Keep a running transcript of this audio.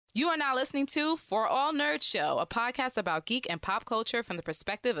You are now listening to For All Nerds Show, a podcast about geek and pop culture from the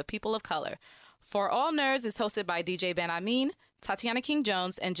perspective of people of color. For All Nerds is hosted by DJ Ben Amin, Tatiana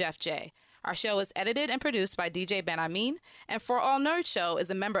King-Jones, and Jeff J. Our show is edited and produced by DJ Ben Amin, and For All Nerds Show is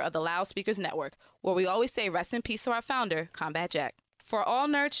a member of the Loudspeakers Network, where we always say rest in peace to our founder, Combat Jack. For All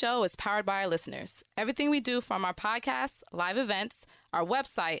Nerds Show is powered by our listeners. Everything we do, from our podcasts, live events, our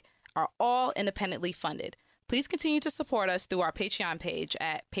website, are all independently funded. Please continue to support us through our Patreon page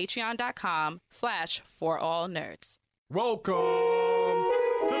at patreon.com/forallnerds. Welcome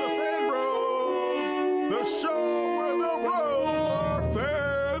to the Fan Bros, the show where the bros are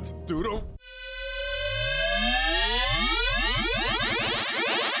fans. Doodle.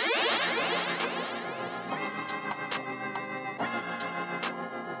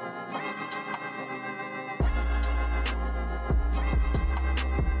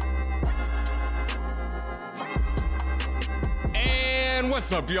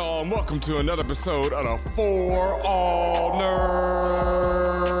 What's up, y'all, and welcome to another episode of the For All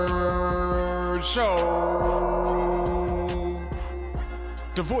Nerds Show.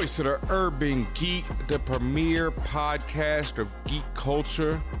 The voice of the urban geek, the premier podcast of geek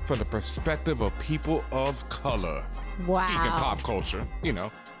culture from the perspective of people of color. Wow. Geek and pop culture, you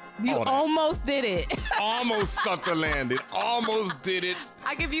know. You almost did it. Almost stuck the landing. Almost did it.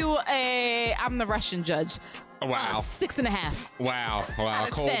 I give you I'm the Russian judge. Wow. 6.5. Wow.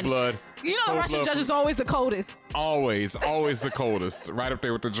 Cold 10. blood. You know, the Russian judge is always the coldest. Always the coldest. Right up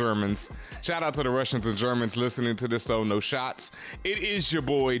there with the Germans. Shout out to the Russians and Germans listening to this, though. No shots. It is your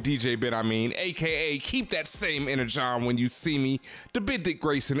boy, DJ Ben Amin, a.k.a. Keep That Same Energy On When You See Me. The Big Dick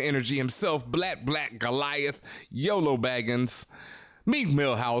Grayson Energy himself, Black Goliath, YOLO Baggins, Meek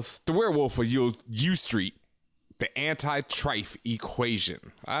Millhouse, the werewolf of U Street. The anti-trife equation.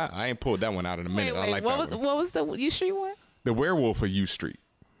 I ain't pulled that one out in a minute. I like that one. What was the U Street one? The werewolf of U Street.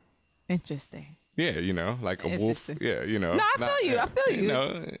 Interesting. Yeah, you know, like a wolf. Yeah, you know. No, I feel you. You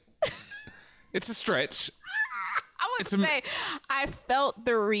know, it's a stretch. I would say I felt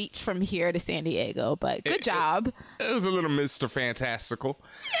the reach from here to San Diego, but good job. It was a little Mr. Fantastical.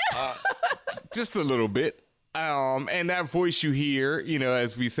 Just a little bit. And that voice you hear, you know,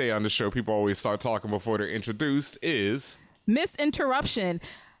 as we say on the show, people always start talking before they're introduced, is Misinterruption.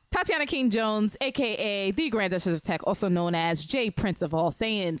 Tatiana King-Jones, a.k.a. the Grand Duchess of Tech, also known as J. Prince of All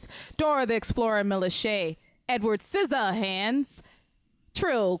Saiyans, Dora the Explorer Millichet, Edward Scissorhands,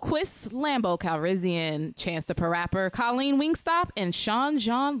 Trill Quiz, Lambo Calrissian, Chance the Parapper, Colleen Wingstop, and Sean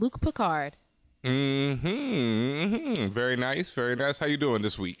Jean-Luc Picard. Very nice. How you doing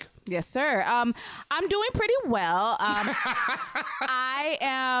this week? Yes, sir. I'm doing pretty well. I'm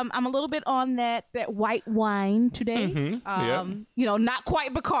a little bit on that white wine today. You know, not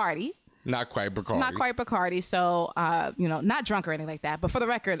quite Bacardi. So, you know, not drunk or anything like that. But for the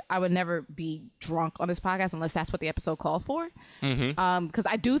record, I would never be drunk on this podcast unless that's what the episode called for. Because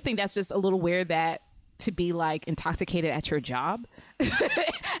I do think that's just a little weird that to be like intoxicated at your job.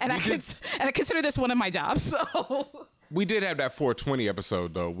 and I consider this one of my jobs. So we did have that 420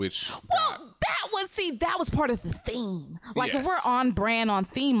 episode though, which that was part of the theme. Like, yes. If we're on brand, on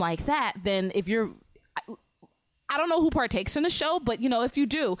theme like that, then if you're, I don't know who partakes in the show, but you know, if you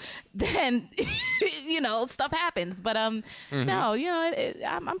do, then you know, stuff happens. But no, you know,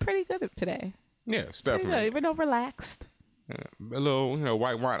 I'm pretty good today. Yes, definitely. Even though relaxed. A little, you know,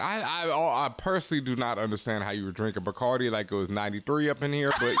 white wine. I personally do not understand how you were drinking Bacardi like it was 93 up in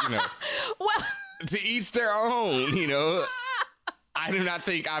here, but you know, well, to each their own. You know, I do not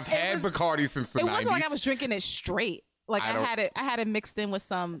think I've had Bacardi since the 90s. It wasn't like I was drinking it straight. Like I had it mixed in with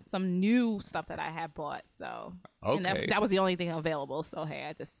some new stuff that I had bought. So okay, and that was the only thing available. So hey,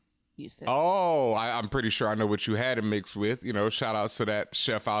 I just used it. Oh, I'm pretty sure I know what you had it mixed with. You know, shout outs to that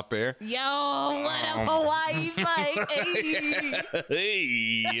chef out there. Yo, what up, Hawaii Mike?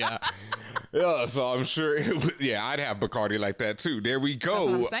 Hey. Yeah, so I'm sure I'd have Bacardi like that too. There we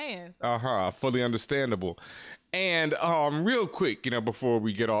go. That's what I'm saying. Fully understandable. And real quick, you know, before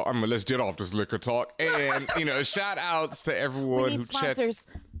we get off, let's get off this liquor talk. And you know, shout outs to everyone who sponsors.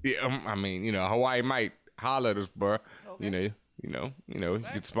 Yeah, you know, Hawaii might holler at us, bro. Okay. You know, you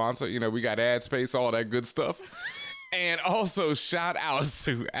get sponsored. You know, we got ad space, all that good stuff. And also shout outs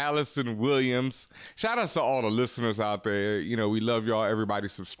to Allison Williams. Shout outs to all the listeners out there. You know, we love y'all. Everybody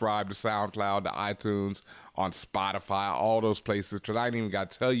subscribe to SoundCloud, to iTunes, on Spotify, all those places. Because I ain't even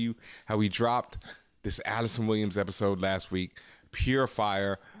got to tell you how we dropped this Allison Williams episode last week. Pure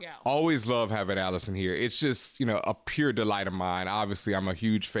fire. Yeah. Always love having Allison here. It's just, you know, a pure delight of mine. Obviously, I'm a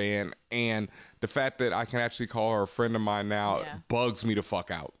huge fan. And the fact that I can actually call her a friend of mine now bugs me the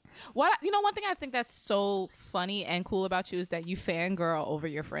fuck out. One thing I think that's so funny and cool about you is that you fangirl over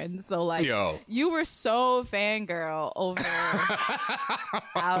your friends. So like, you were so fangirl over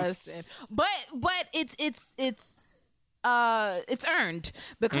Allison, but it's earned,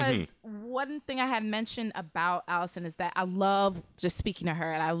 because one thing I had mentioned about Allison is that I love just speaking to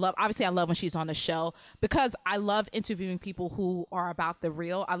her, and I love when she's on the show, because I love interviewing people who are about the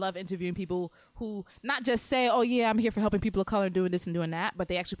real. I love interviewing people who not just say, oh yeah, I'm here for helping people of color, doing this and doing that, but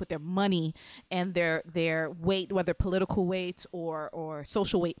they actually put their money and their weight, whether political weight or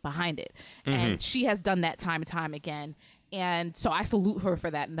social weight, behind it. And she has done that time and time again. And so I salute her for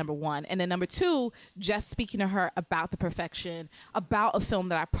that, number one. And then number two, just speaking to her about the perfection, about a film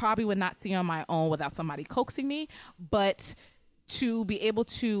that I probably would not see on my own without somebody coaxing me, but to be able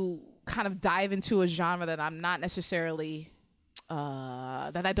to kind of dive into a genre that I'm not necessarily,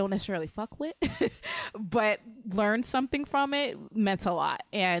 that I don't necessarily fuck with, but learn something from it, meant a lot.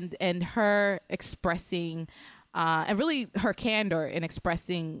 And her expressing, and really her candor in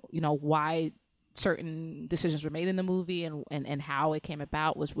expressing, why certain decisions were made in the movie and how it came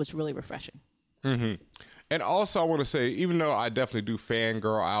about was really refreshing. And also I want to say, even though I definitely do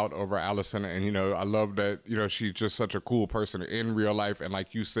fangirl out over Allison, and I love that she's just such a cool person in real life, and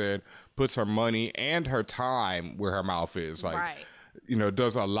like you said, puts her money and her time where her mouth is, like right.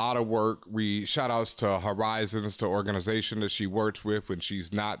 Does a lot of work. We shout outs to Horizons, to organization that she works with when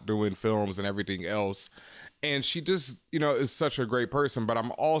she's not doing films and everything else. And she just, is such a great person. But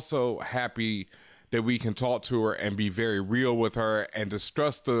I'm also happy that we can talk to her and be very real with her and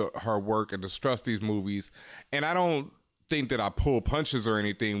distrust her work and distrust these movies. And I don't think that I pull punches or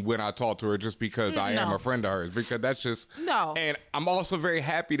anything when I talk to her just because I am a friend of hers, because that's just... No. And I'm also very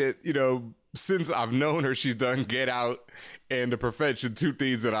happy that, since I've known her, she's done Get Out and The Perfection, two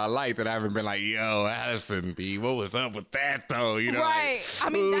things that I like, that I haven't been like, yo, Allison B, what was up with that though? Right. Like, I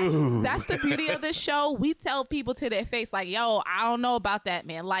mean, that's the beauty of this show. We tell people to their face, like, yo, I don't know about that,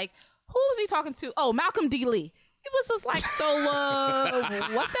 man. Like, who was he talking to? Oh, Malcolm D. Lee. He was just like, so,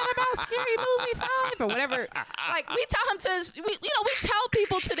 what's that about Scary Movie 5 or whatever? Like, we tell him to, we tell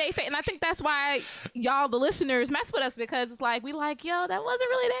people to their face. And I think that's why y'all, the listeners, mess with us, because it's like, we like, yo, that wasn't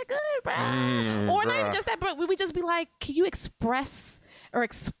really that good, bro. Or not even just that, but we just be like, can you express or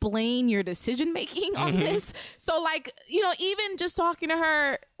explain your decision making on this? So like, even just talking to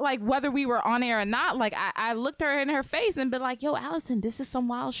her, like whether we were on air or not, like I looked her in her face and been like, yo, Allison, this is some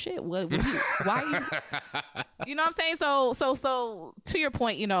wild shit. Why you know what I'm saying? So to your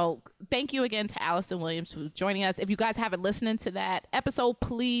point, thank you again to Allison Williams for joining us. If you guys haven't listened to that episode,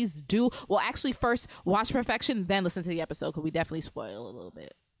 please do. Well, actually first watch Perfection, then listen to the episode, because we definitely spoil a little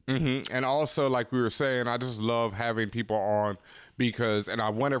bit. And also, like we were saying, I just love having people on because, and I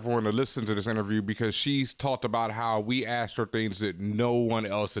want everyone to listen to this interview, because she's talked about how we asked her things that no one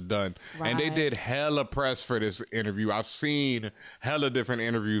else had done. Right. And they did hella press for this interview. I've seen hella different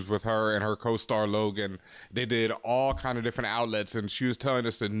interviews with her and her co-star Logan. They did all kind of different outlets, and she was telling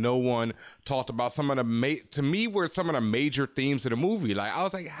us that no one talked about some of the, to me, were some of the major themes of the movie. Like, I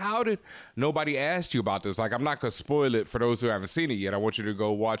was like, how did nobody ask you about this? Like, I'm not going to spoil it for those who haven't seen it yet. I want you to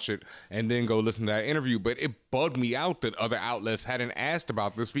go watch it and then go listen to that interview. But it bugged me out that other outlets hadn't asked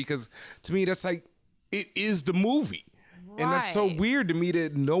about this, because to me, that's like, it is the movie. Right. And that's so weird to me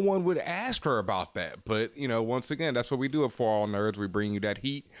that no one would ask her about that. But, once again, that's what we do at For All Nerds. We bring you that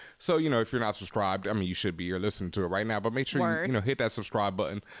heat. So, if you're not subscribed, I mean, you should be. You're listening to it right now. But make sure you hit that subscribe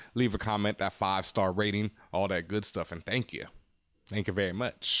button, leave a comment, that 5-star rating, all that good stuff. And thank you. Thank you very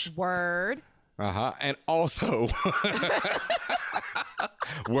much. Word. And also,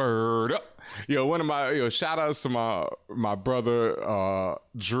 word up. One of my, shout outs to my brother,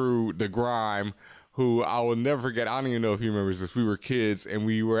 Drew the Grime, who I will never forget. I don't even know if he remembers this. We were kids and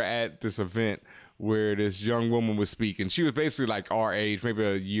we were at this event where this young woman was speaking. She was basically like our age, maybe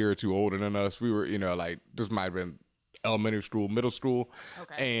a year or two older than us. We were, like, this might have been elementary school, middle school.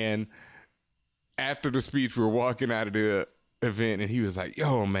 Okay. And after the speech, we were walking out of the event and he was like,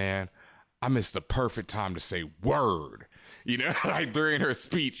 yo, man, I missed the perfect time to say word. Like during her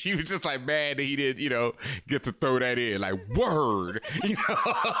speech, she was just like mad that he didn't, get to throw that in, like word,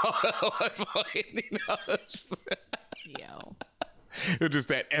 Yo. It was just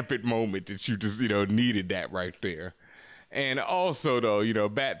that epic moment that you just, needed that right there. And also, though,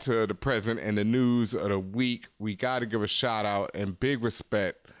 back to the present and the news of the week, we got to give a shout out and big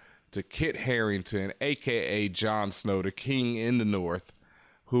respect to Kit Harrington, a.k.a. Jon Snow, the King in the North,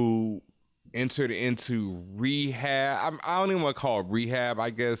 who entered into rehab. I don't even want to call it rehab.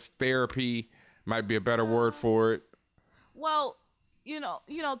 I guess therapy might be a better word for it. Well,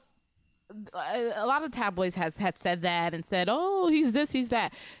 a lot of tabloids had said that and said, oh, he's this, he's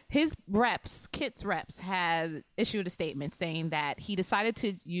that. His reps, Kit's reps, had issued a statement saying that he decided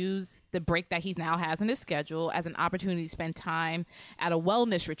to use the break that he now has in his schedule as an opportunity to spend time at a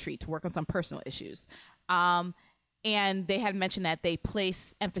wellness retreat to work on some personal issues. And they had mentioned that they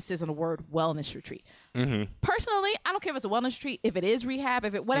place emphasis on the word wellness retreat. Mm-hmm. Personally, I don't care if it's a wellness retreat, if it is rehab,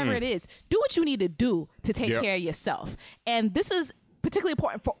 if it whatever it is, do what you need to do to take care of yourself. And this is particularly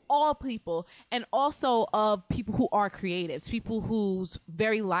important for all people, and also of people who are creatives, people whose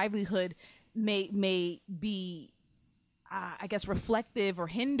very livelihood may be, I guess, reflective or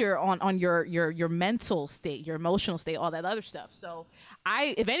hinder on your mental state, your emotional state, all that other stuff. So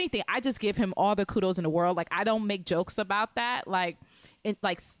if anything, I just give him all the kudos in the world. Like, I don't make jokes about that. Like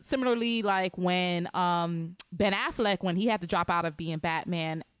similarly, like when Ben Affleck, when he had to drop out of being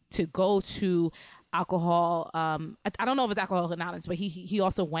Batman to go to alcohol, I don't know if it's Alcoholics Anonymous, but he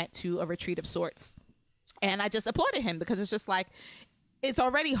also went to a retreat of sorts. And I just applauded him, because it's just like, it's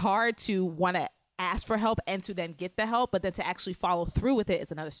already hard to want to ask for help and to then get the help, but then to actually follow through with it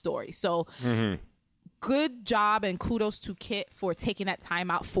is another story. So good job and kudos to Kit for taking that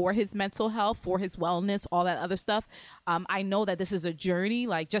time out for his mental health, for his wellness, all that other stuff. I know that this is a journey.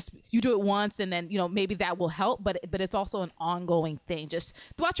 Like, just you do it once and then, maybe that will help, but it's also an ongoing thing. Just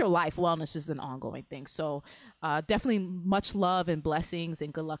throughout your life, wellness is an ongoing thing. So definitely much love and blessings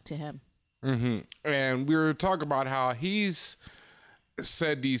and good luck to him. Mm-hmm. And we were talking about how he's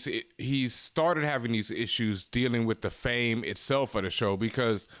said he started having these issues dealing with the fame itself of the show,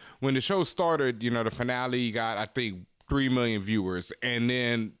 because when the show started, the finale got, I think, 3 million viewers, and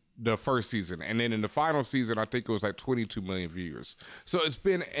then the first season, and then in the final season, I think it was like 22 million viewers. So it's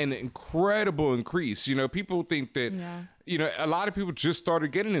been an incredible increase. People think that a lot of people just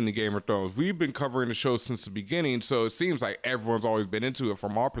started getting into Game of Thrones. We've been covering the show since the beginning, so it seems like everyone's always been into it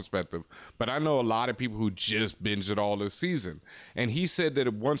from our perspective. But I know a lot of people who just binged it all this season. And he said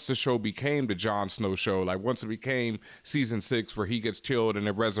that once the show became the Jon Snow show, like once it became season 6 where he gets killed and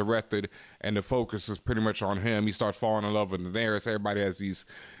then resurrected and the focus is pretty much on him, he starts falling in love with Daenerys. Everybody has these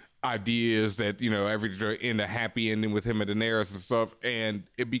ideas that every in the happy ending with him and Daenerys and stuff, and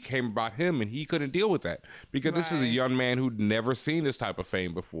it became about him, and he couldn't deal with that, because this is a young man who'd never seen this type of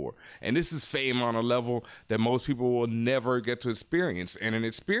fame before, and this is fame on a level that most people will never get to experience, and an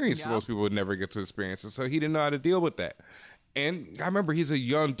experience that most people would never get to experience. And so he didn't know how to deal with that. And I remember he's a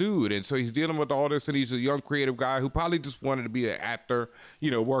young dude, and so he's dealing with all this, and he's a young creative guy who probably just wanted to be an actor,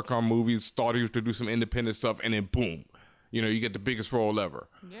 work on movies, thought he was to do some independent stuff, and then boom, you get the biggest role ever.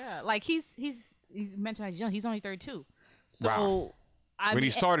 Yeah, like you mentioned he's young. He's only 32. So wow. When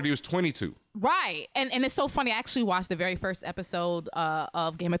he started, he was 22. Right, and it's so funny. I actually watched the very first episode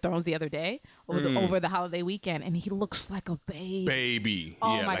of Game of Thrones the other day over the holiday weekend, and he looks like a baby.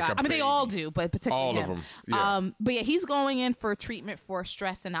 Oh my god! I mean, they all do, but particularly all him. Of them. Yeah. But yeah, he's going in for treatment for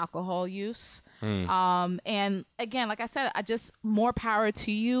stress and alcohol use. And again, like I said, I just more power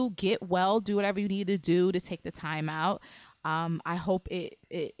to you. Get well, do whatever you need to do to take the time out. I hope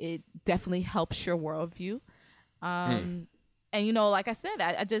it definitely helps your worldview. And like I said,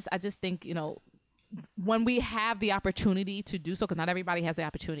 I just think when we have the opportunity to do so, because not everybody has the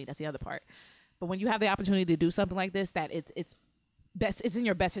opportunity. That's the other part. But when you have the opportunity to do something like this, that it's in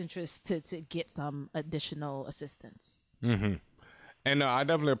your best interest to get some additional assistance. Mm-hmm. And I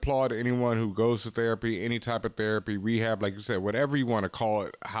definitely applaud anyone who goes to therapy, any type of therapy, rehab, like you said, whatever you want to call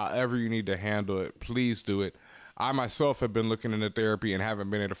it, however you need to handle it, please do it. I myself have been looking into therapy and haven't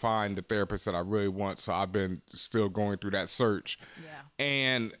been able to find the therapist that I really want, so I've been still going through that search. Yeah.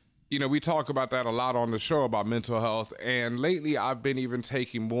 And, we talk about that a lot on the show about mental health, and lately I've been even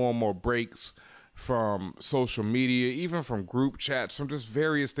taking more and more breaks from social media, even from group chats, from just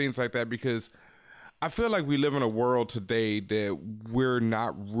various things like that, because I feel like we live in a world today that we're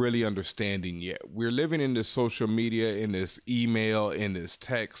not really understanding yet. We're living in this social media, in this email, in this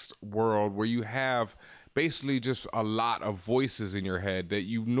text world where you have basically just a lot of voices in your head that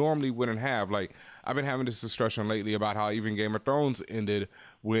you normally wouldn't have. Like, I've been having this discussion lately about how even Game of Thrones ended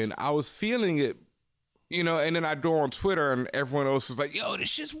when I was feeling it, and then I go on Twitter and everyone else is like, yo, this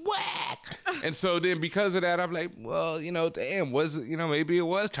shit's whack. And so then because of that, I'm like, well, damn, was it, maybe it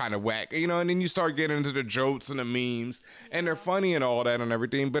was kind of whack, and then you start getting into the jokes and the memes, and they're funny and all that and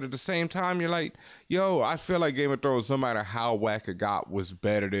everything. But at the same time, you're like, yo, I feel like Game of Thrones, no matter how whack it got, was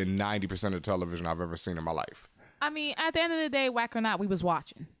better than 90% of television I've ever seen in my life. I mean, at the end of the day, whack or not, we was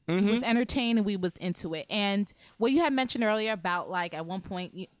watching. Mm-hmm. We was entertained and we was into it. And what you had mentioned earlier about, like, at one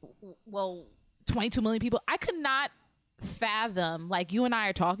point, 22 million people, I could not fathom, like you and I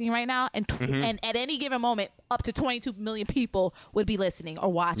are talking right now, and and at any given moment, up to 22 million people would be listening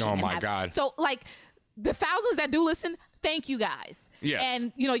or watching. Oh my God. So like the thousands that do listen, thank you guys. Yes.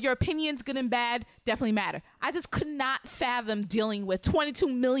 And your opinions, good and bad, definitely matter. I just could not fathom dealing with 22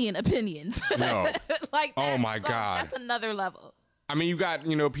 million opinions. No. Like, oh my God. That's another level. I mean, you got,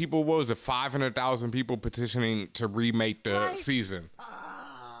 people, what was it, 500,000 people petitioning to remake the season.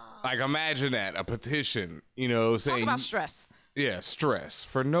 Like, imagine that, a petition, saying... Talk about stress. Yeah, stress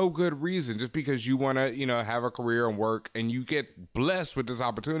for no good reason, just because you want to, have a career and work, and you get blessed with this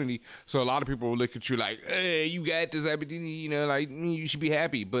opportunity. So a lot of people will look at you like, hey, you got this opportunity, like you should be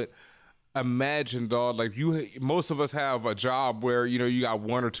happy. But imagine, dog, like most of us have a job where, you got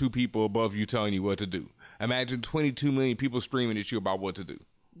one or two people above you telling you what to do. Imagine 22 million people screaming at you about what to do.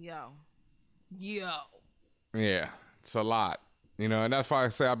 Yo. Yeah, it's a lot. And that's why I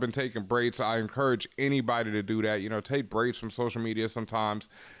say I've been taking breaks. I encourage anybody to do that. Take breaks from social media sometimes.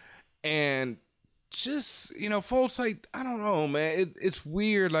 And just, folks, like, I don't know, man. It's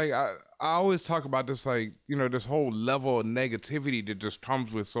weird. Like, I always talk about this, like, this whole level of negativity that just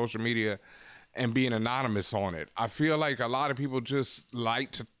comes with social media and being anonymous on it. I feel like a lot of people just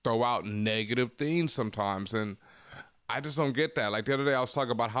like to throw out negative things sometimes. And I just don't get that. Like, the other day I was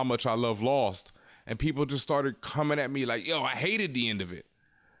talking about how much I love Lost. And people just started coming at me like, yo, I hated the end of it.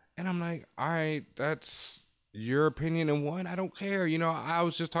 And I'm like, all right, that's your opinion. And one, I don't care. I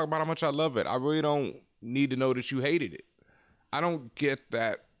was just talking about how much I love it. I really don't need to know that you hated it. I don't get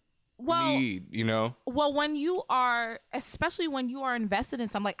that need, Well, when you are, especially when you are invested in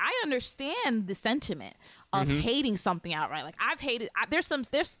something, like, I understand the sentiment of hating something outright. Like, I've hated, there's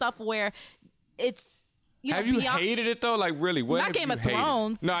stuff where it's, have you hated it though? Like, really? What? Not Game of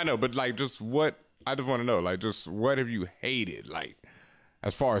Thrones. No, I know, but like, just what? I just want to know, like, just what have you hated, like,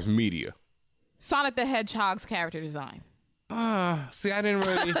 as far as media? Sonic the Hedgehog's character design. See, I didn't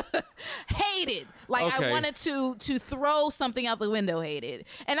really hated. Like, okay. I wanted to throw something out the window. Hated,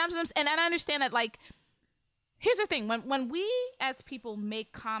 and I understand that. Like, here's the thing: when we as people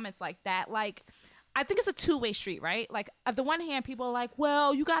make comments like that, like, I think it's a two-way street, right? Like, on the one hand, people are like,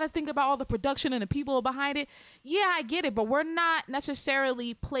 well, you got to think about all the production and the people behind it. Yeah, I get it, but we're not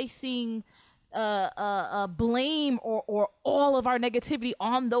necessarily placing blame or all of our negativity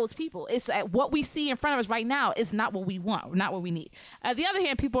on those people. It's what we see in front of us right now is not what we want, not what we need. On the other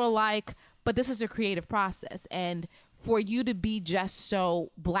hand, people are like, but this is a creative process, and for you to be just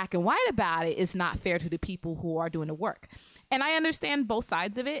so black and white about it is not fair to the people who are doing the work. And I understand both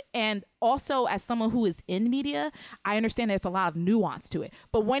sides of it. And also, as someone who is in media, I understand there's a lot of nuance to it.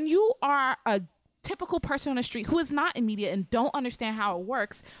 But when you are a typical person on the street who is not in media and don't understand how it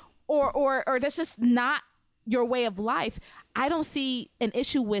works, or that's just not your way of life, I don't see an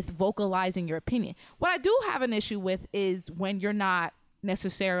issue with vocalizing your opinion. What I do have an issue with is when you're not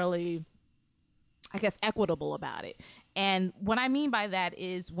necessarily, I guess, equitable about it. And what I mean by that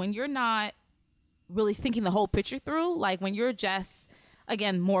is when you're not really thinking the whole picture through, like when you're just,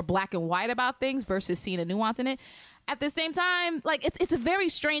 again, more black and white about things versus seeing the nuance in it. At the same time, like, it's a very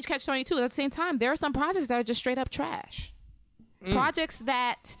strange catch-22. At the same time, there are some projects that are just straight up trash. Projects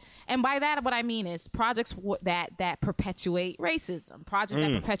that, and by that what I mean is projects that perpetuate racism, projects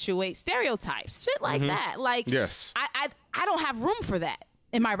that perpetuate stereotypes, shit like that. Like, yes, I don't have room for that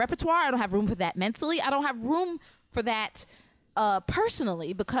in my repertoire. I don't have room for that mentally. I don't have room for that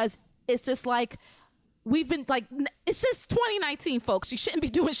personally, because it's just like, we've been like, it's just 2019, folks. You shouldn't be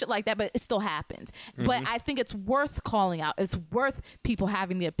doing shit like that, but it still happens. But I think it's worth calling out. It's worth people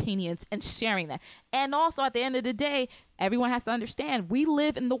having the opinions and sharing that. And also, at the end of the day, everyone has to understand we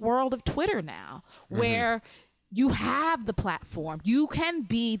live in the world of Twitter now, where you have the platform. You can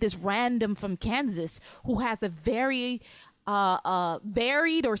be this random from Kansas who has a very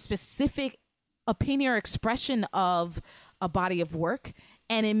varied or specific opinion or expression of a body of work,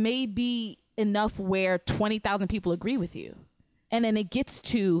 and it may be enough where 20,000 people agree with you, and then it gets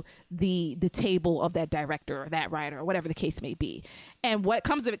to the table of that director or that writer or whatever the case may be, and what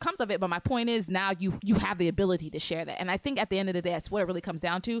comes of it comes of it. But my point is, now you have the ability to share that, and I think at the end of the day, that's what it really comes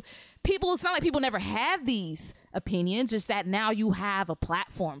down to. People, it's not like people never had these opinions, just that now you have a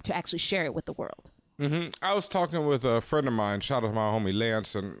platform to actually share it with the world. I was talking with a friend of mine, shout out to my homie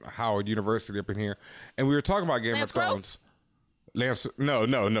Lance and Howard University up in here, and we were talking about Game of Thrones. Lance, no.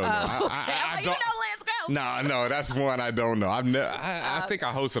 Okay. I don't, you know Lance Gross. No, that's one I don't know. I think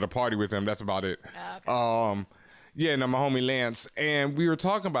I hosted a party with him. That's about it. Okay. Yeah, no, my homie Lance, and we were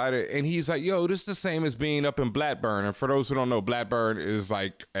talking about it, and he's like, yo, this is the same as being up in Blackburn. And for those who don't know, Blackburn is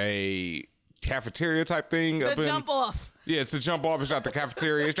like a cafeteria type thing. The jump off. Yeah, it's a jump off. It's not the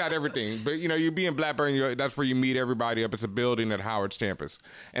cafeteria. It's not everything. But, you know, you be in Blackburn, that's where you meet everybody up. It's a building at Howard's campus.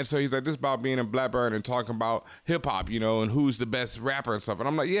 And so he's like, this is about being in Blackburn and talking about hip-hop, you know, and who's the best rapper and stuff. And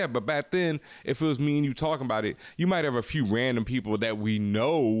I'm like, yeah, but back then, if it was me and you talking about it, you might have a few random people that we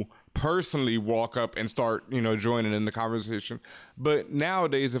know personally walk up and start, you know, joining in the conversation. But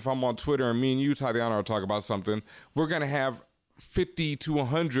nowadays, if I'm on Twitter and me and you, Tatiana, are talking about something, we're going to have 50 to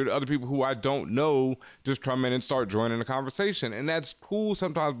 100 other people who I don't know just come in and start joining the conversation. And that's cool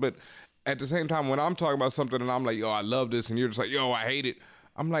sometimes, but at the same time, when I'm talking about something and I'm like, yo, I love this, and you're just like, yo, I hate it,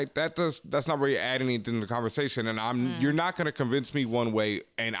 I'm like, that's not really adding anything to the conversation. And you're not going to convince me one way,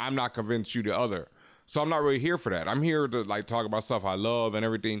 and I'm not convinced you the other. So I'm not really here for that. I'm here to like talk about stuff I love and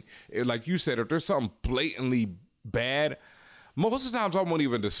everything. Like you said, if there's something blatantly bad, most of the times I won't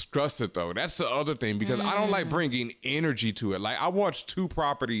even discuss it, though. That's the other thing, because I don't like bringing energy to it. Like, I watched 2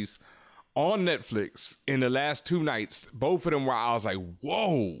 properties on Netflix in the last 2 nights, both of them where I was like,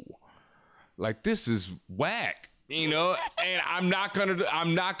 whoa, like, this is whack, you know? And I'm not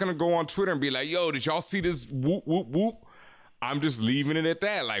gonna go on Twitter and be like, yo, did y'all see this whoop, whoop, whoop? I'm just leaving it at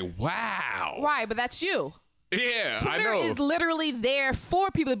that, like, wow. Right, but that's you. Yeah, Twitter I know. is literally there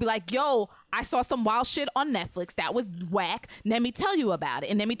for people to be like, yo, I saw some wild shit on Netflix that was whack. Let me tell you about it,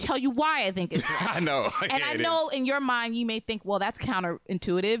 and let me tell you why I think it's whack. I know. And yeah, I know in your mind you may think, well, that's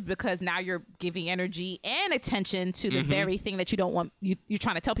counterintuitive, because now you're giving energy and attention to the very thing that you don't want, you're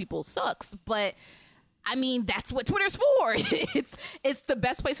trying to tell people sucks. But I mean, that's what Twitter's for. It's the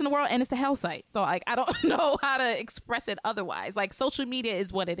best place in the world, and it's a hell site. So like, I don't know how to express it otherwise. Like, social media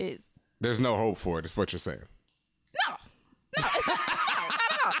is what it is. There's no hope for it, is what you're saying. No, it's not, no,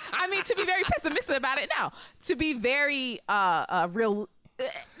 not at all. I mean, to be very pessimistic about it, no. To be very real, not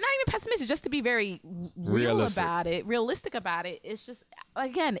even pessimistic, just to be very realistic about it. It's just,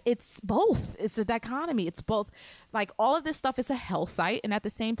 again, it's both. It's a dichotomy. It's both. Like, all of this stuff is a hell site, and at the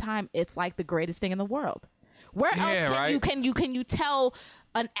same time, it's like the greatest thing in the world. Where else can you tell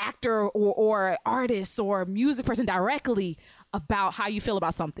an actor or artist or music person directly about how you feel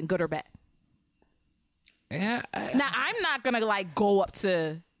about something, good or bad? Yeah. Now, I'm not gonna like go up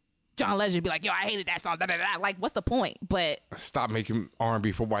to John Legend and be like, yo, I hated that song. Da, da, da. Like, what's the point? But stop making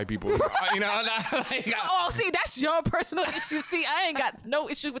R&B for white people. You know, like, oh, see, that's your personal issue. See, I ain't got no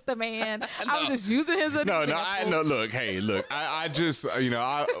issue with the man. I was just using his example. No. Look, I just, you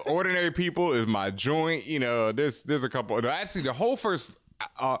know, Ordinary People is my joint. You know, there's a couple. No, actually, the whole first.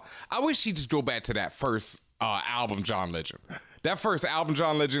 I wish he just go back to that first album, John Legend. That first album,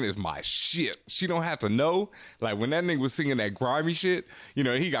 John Legend, is my shit. She Don't Have to Know. Like, when that nigga was singing that grimy shit, you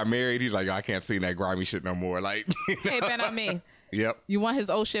know, he got married. He's like, I can't sing that grimy shit no more. Like, you know? Hey, Ben, I mean, yep. You want his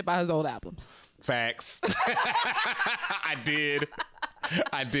old shit by his old albums. Facts. I did.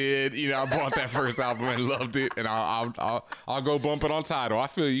 You know, I bought that first album and loved it, and I'll go bump it on Tidal. I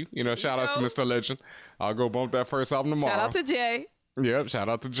feel you. You know, shout out to Mr. Legend. I'll go bump that first album tomorrow. Shout out to Jay. Yep, shout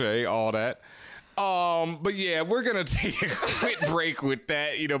out to Jay, all that. But yeah, we're gonna take a quick break with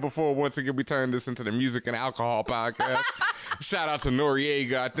that, you know, before once again we turn this into the music and alcohol podcast. Shout out to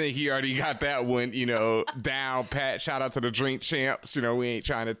Noriega. I think he already got that one, you know, down pat. Shout out to the Drink Champs. You know, we ain't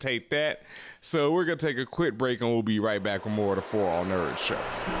trying to take that. So we're gonna take a quick break and we'll be right back with more of the For All Nerds show.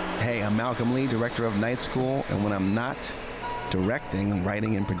 Hey, I'm Malcolm Lee, director of Night School, and when I'm not directing,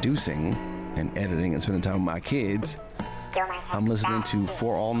 writing, and producing, and editing and spending time with my kids, I'm listening to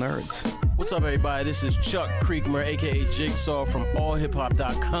For All Nerds. What's up, everybody? This is Chuck Creekmer, a.k.a. Jigsaw from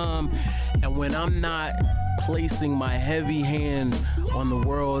allhiphop.com. And when I'm not placing my heavy hand on the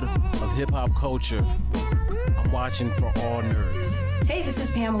world of hip-hop culture, I'm watching For All Nerds. Hey, this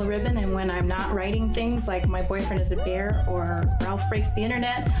is Pamela Ribbon, and when I'm not writing things like My Boyfriend is a Bear or Ralph Breaks the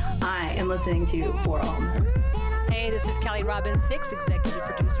Internet, I am listening to For All Nerds. Hey, this is Kelly Robbins Hicks, executive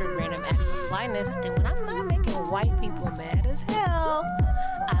producer of Random Acts of Blindness, and when I'm not making white people mad as hell,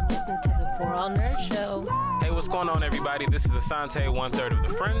 I'm listening to the For All Nerds show. Hey, what's going on, everybody? This is Asante, 1/3 of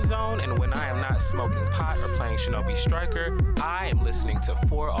the Friend Zone, and when I am not smoking pot or playing Shinobi Striker, I am listening to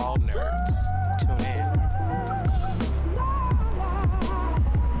For All Nerds. Tune in.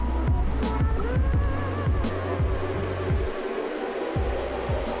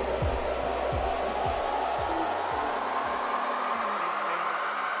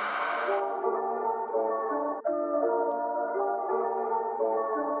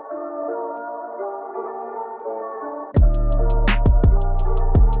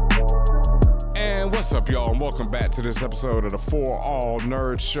 What's up, y'all, and welcome back to this episode of the For All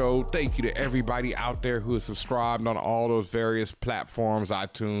Nerds show. Thank you to everybody out there who is subscribed on all those various platforms,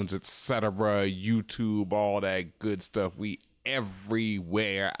 iTunes, etc., YouTube, all that good stuff. We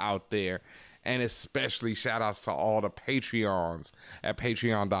everywhere out there. And especially shout outs to all the Patreons at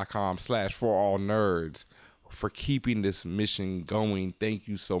patreon.com/forallnerds for keeping this mission going. Thank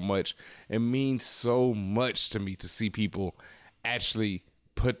you so much. It means so much to me to see people actually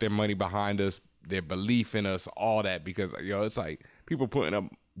put their money behind us, their belief in us, all that, because it's like people putting up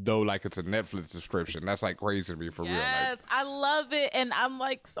though like it's a Netflix subscription. That's like crazy to me for real. Yes, I love it, and I'm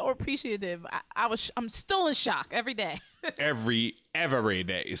like so appreciative. I'm still in shock every day. every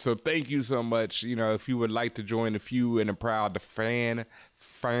day. So thank you so much. If you would like to join the few and the proud, the fan.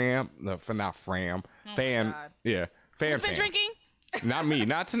 Who's been drinking? Not me.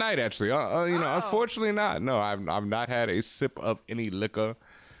 Not tonight, actually. Unfortunately not. No, I've not had a sip of any liquor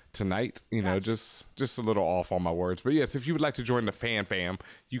tonight. Just a little off on my words. But yes, if you would like to join the fam,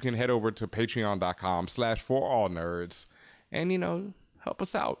 you can head over to patreon.com/forallnerds and, help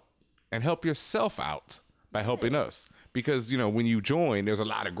us out and help yourself out by helping us. Because, when you join, there's a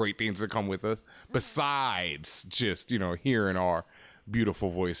lot of great things that come with us besides just, hearing our beautiful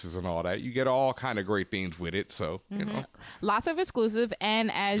voices and all that. You get all kind of great things with it. So, lots of exclusive.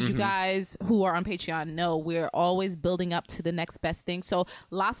 And as you guys who are on Patreon know, we're always building up to the next best thing. So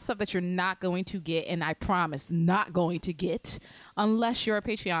lots of stuff that you're not going to get, and I promise not going to get unless you're a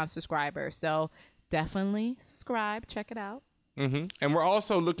Patreon subscriber. So definitely subscribe, check it out. And we're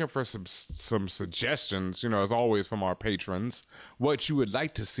also looking for some suggestions, as always, from our patrons, what you would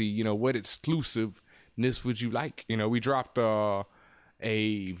like to see, what exclusiveness would you like? We dropped a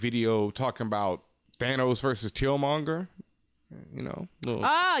video talking about Thanos versus Killmonger,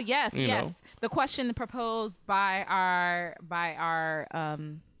 yes. The question proposed by our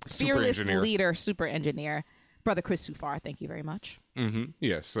fearless leader, super engineer, Brother Chris Sufar. Thank you very much.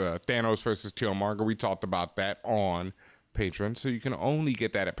 Yes, Thanos versus Killmonger. We talked about that on Patreon, so you can only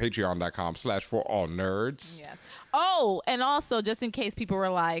get that at patreon.com/forallnerds. Yeah. Oh, and also just in case people were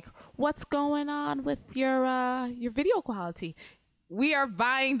like, what's going on with your video quality? We are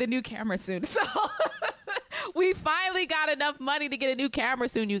buying the new camera soon. So we finally got enough money to get a new camera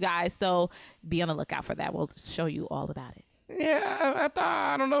soon, you guys. So be on the lookout for that. We'll show you all about it. Yeah,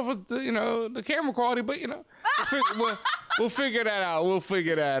 I don't know if it's, the camera quality, but, we'll figure that out.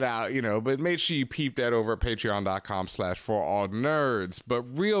 But make sure you peep that over at patreon.com/forallnerds. But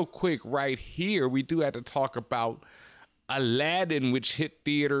real quick right here, we do have to talk about Aladdin, which hit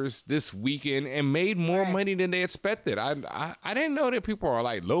theaters this weekend and made more money than they expected. I didn't know that people are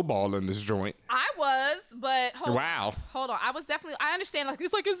like lowballing this joint. I was, but hold on. I understand,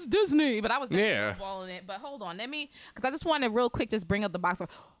 it's Disney, but I was definitely lowballing it. But hold on, because I just want to real quick just bring up the box.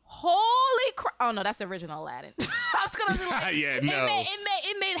 Holy crap! Oh no, that's the original Aladdin. I was gonna be like, it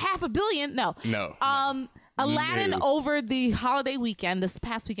made $500 million. No. Aladdin over the holiday weekend. This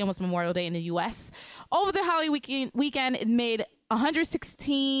past weekend was Memorial Day in the U.S. Over the holiday weekend, it made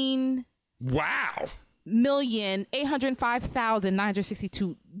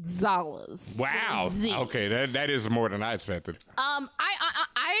 $116,805,962. Wow. Okay, that is more than I expected.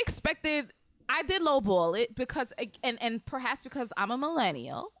 I expected. I did lowball it because, and perhaps because I'm a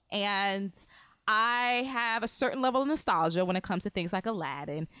millennial and I have a certain level of nostalgia when it comes to things like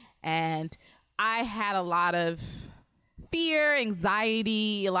Aladdin, and I had a lot of fear,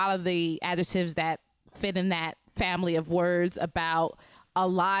 anxiety, a lot of the adjectives that fit in that family of words about a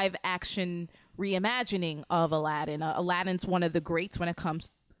live action reimagining of Aladdin. Aladdin's one of the greats when it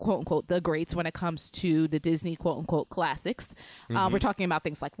comes, quote unquote, the greats when it comes to the Disney, quote unquote, classics. We're talking about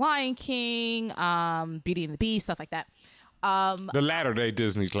things like Lion King, Beauty and the Beast, stuff like that. The latter-day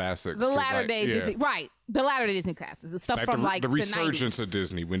Disney classics. The latter-day Disney, right. The latter-day Disney classics. The stuff from the resurgence 90s. of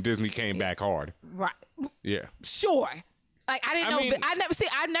Disney, when Disney came back hard. Right. Yeah. Sure. Like, I didn't know.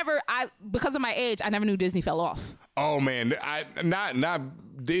 Because of my age, I never knew Disney fell off. Oh, man.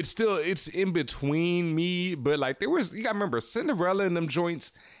 It's in between me, but like you gotta remember, Cinderella and them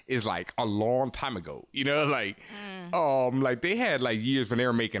joints is like a long time ago. Like they had like years when they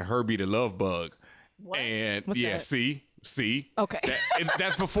were making Herbie the Love Bug. What? And What's that? See, okay,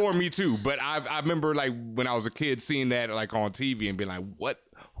 that's before me too. But I remember like when I was a kid seeing that like on TV and being like, what?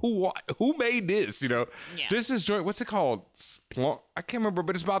 Who made this? This is joint. What's it called? Splunk? I can't remember,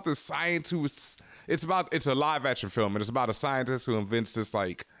 but it's about the science who was. It's a live action film, and it's about a scientist who invents this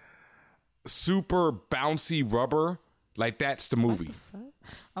like super bouncy rubber. Like that's the movie.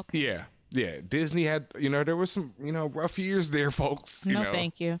 Okay. Yeah. Disney had, there was some, rough years there, folks.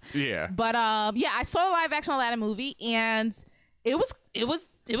 Thank you. Yeah. But I saw a live action Aladdin movie, and it was good.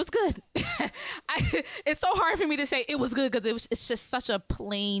 It's so hard for me to say it was good because it's just such a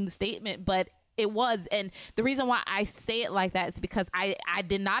plain statement, but it was. And the reason why I say it like that is because I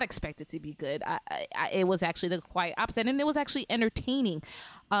did not expect it to be good. It was actually the quite opposite, and it was actually entertaining.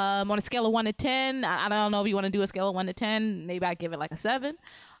 On a scale of 1 to 10, I don't know if you want to do a scale of 1 to 10. Maybe I give it like a 7.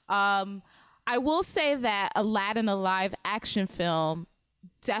 I will say that Aladdin, a live action film,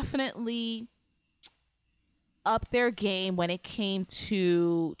 definitely upped their game when it came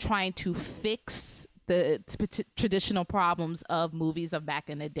to trying to fix the traditional problems of movies of back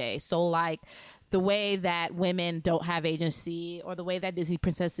in the day. So like the way that women don't have agency, or the way that Disney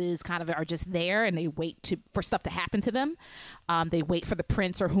princesses kind of are just there and they wait for stuff to happen to them. They wait for the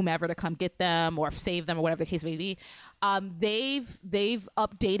prince or whomever to come get them or save them or whatever the case may be. They've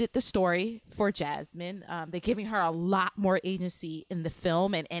updated the story for Jasmine. They're giving her a lot more agency in the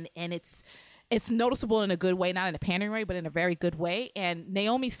film, and it's noticeable in a good way, not in a pandering way, but in a very good way. And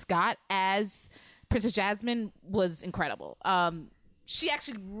Naomi Scott as Princess Jasmine was incredible. She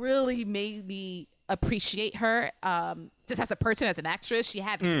actually really made me appreciate her just as a person, as an actress. She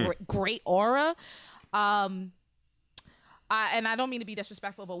had great aura. And I don't mean to be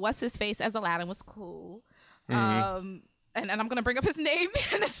disrespectful, but what's his face as Aladdin was cool. And I'm going to bring up his name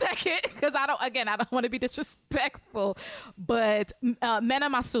in a second because I don't want to be disrespectful. But Mena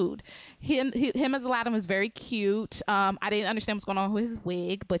Massoud, him as Aladdin was very cute. I didn't understand what's going on with his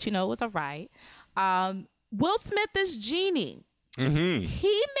wig, but it was all right. Will Smith as Genie. Mm-hmm. He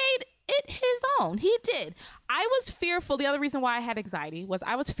made it his own. He did. I was fearful. The other reason why I had anxiety was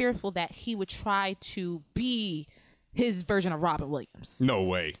I was fearful that he would try to be his version of Robin Williams. No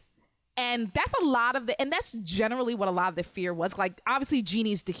way. And that's that's generally what a lot of the fear was. Like, obviously,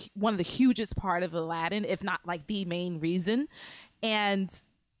 Genie's one of the hugest part of Aladdin, if not like the main reason. And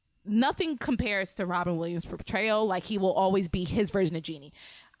nothing compares to Robin Williams' portrayal. Like, he will always be his version of Genie.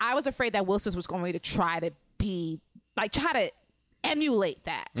 I was afraid that Will Smith was going to try to emulate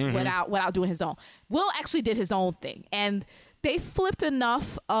that without doing his own. Will actually did his own thing, and they flipped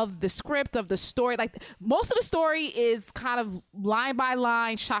enough of the script of the story. Like, most of the story is kind of line by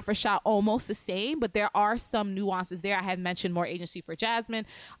line, shot for shot, almost the same, but there are some nuances there. I had mentioned more agency for Jasmine.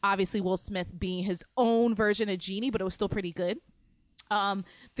 Obviously, Will Smith being his own version of Genie, but it was still pretty good. The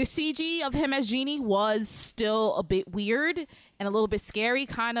CG of him as Genie was still a bit weird and a little bit scary.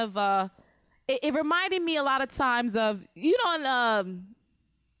 Kind of, it reminded me a lot of times of, in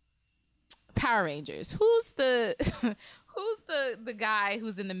Power Rangers. Who's the guy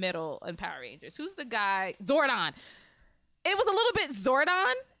who's in the middle in Power Rangers? Who's the guy? Zordon. It was a little bit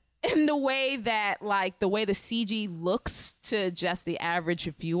Zordon in the way that, like, the way the CG looks to just the average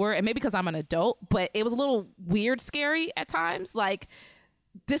viewer. And maybe because I'm an adult, but it was a little weird, scary at times. Like,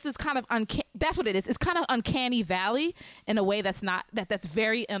 this is kind of that's what it is. It's kind of uncanny valley in a way that's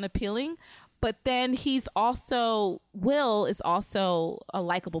very unappealing. But then Will is also a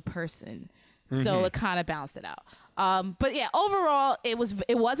likable person. So it kind of balanced it out. But yeah, overall, it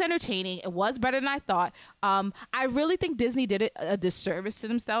was entertaining. It was better than I thought. I really think Disney did it a disservice to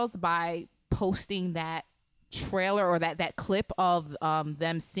themselves by posting that trailer or that clip of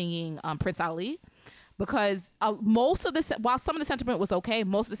them singing Prince Ali. Because while some of the sentiment was okay,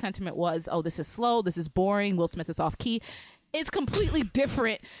 most of the sentiment was, oh, this is slow, this is boring, Will Smith is off key. It's completely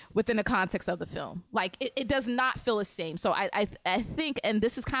different within the context of the film. Like, it does not feel the same. So I think, and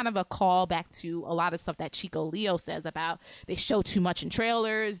this is kind of a call back to a lot of stuff that Chico Leo says about they show too much in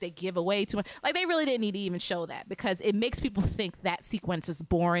trailers, they give away too much. Like, they really didn't need to even show that because it makes people think that sequence is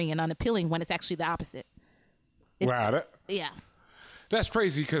boring and unappealing when it's actually the opposite. Wow. Yeah. That's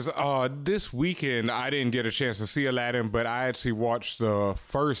crazy because this weekend I didn't get a chance to see Aladdin, but I actually watched the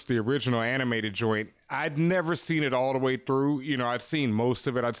original animated joint. I'd never seen it all the way through. I'd seen most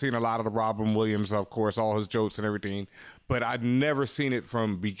of it. I'd seen a lot of the Robin Williams, of course, all his jokes and everything, but I'd never seen it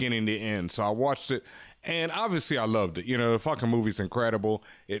from beginning to end. So I watched it, and obviously I loved it. The fucking movie's incredible.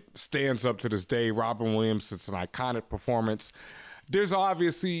 It stands up to this day. Robin Williams, it's an iconic performance. There's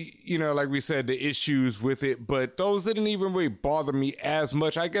obviously, like we said, the issues with it, but those didn't even really bother me as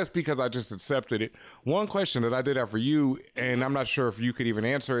much, I guess, because I just accepted it. One question that I did have for you, and I'm not sure if you could even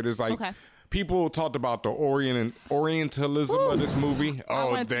answer it, is like, people talked about the Orientalism of this movie. I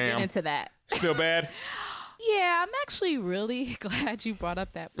wanted to get into that. Still bad? Yeah, I'm actually really glad you brought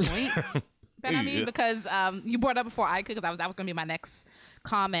up that point. Because you brought it up before I could, because that was going to be my next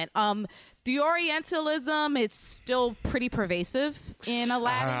comment. The Orientalism, it's still pretty pervasive in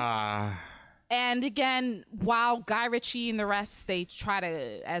Aladdin. And again, while Guy Ritchie and the rest, they try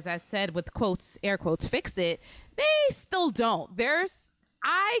to, as I said, with quotes, air quotes, fix it, they still don't.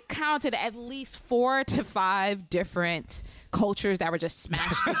 I counted at least 4 to 5 different cultures that were just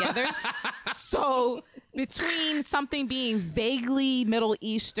smashed together. So between something being vaguely Middle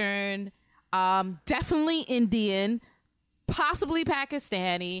Eastern, Definitely Indian, possibly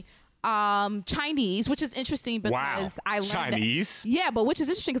Pakistani, Chinese, which is interesting because I learned Chinese. but which is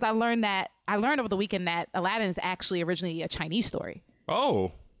interesting because I learned over the weekend that Aladdin is actually originally a Chinese story.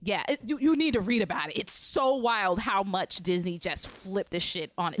 Oh. Yeah, you need to read about it. It's so wild how much Disney just flipped the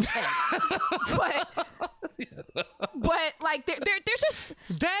shit on its head. but like they're just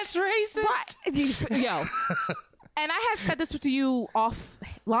That's racist. right, yo. And I had said this to you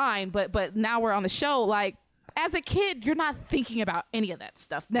offline, but now we're on the show. Like, as a kid, you're not thinking about any of that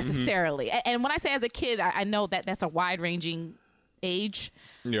stuff necessarily. And when I say as a kid, I know that that's a wide-ranging age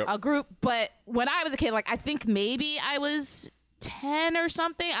group. But when I was a kid, like I think maybe I was 10 or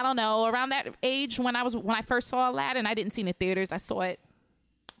something. I don't know, around that age when I first saw Aladdin. I didn't see it in theaters. I saw it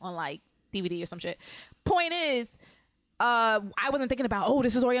on like DVD or some shit. Point is, I wasn't thinking about, oh,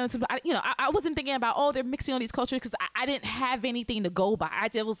 this is Orientalism. I wasn't thinking about, oh, they're mixing all these cultures because I didn't have anything to go by. I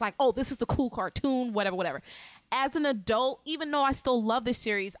just was like, oh, this is a cool cartoon, whatever. As an adult, even though I still love this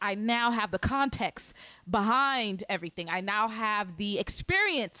series, I now have the context behind everything. I now have the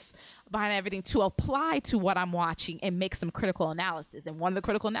experience behind everything to apply to what I'm watching and make some critical analysis. And one of the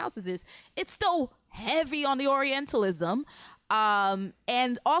critical analysis is it's still heavy on the Orientalism.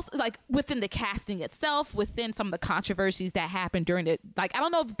 And also like within the casting itself, within some of the controversies that happened during it. Like, I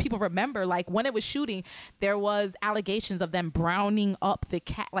don't know if people remember, like when it was shooting, there was allegations of them browning up the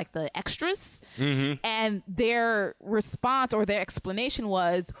extras. And their response or their explanation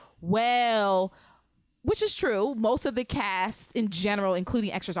was, well, which is true. Most of the cast in general,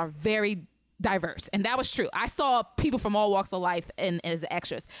 including extras, are very diverse, and that was true. I saw people from all walks of life as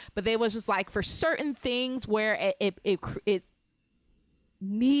extras, but they was just like for certain things where it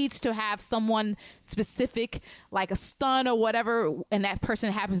needs to have someone specific, like a stunt or whatever, and that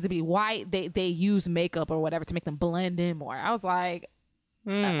person happens to be white, they use makeup or whatever to make them blend in more. I was like,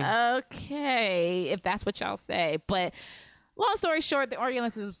 okay, if that's what y'all say. But long story short, the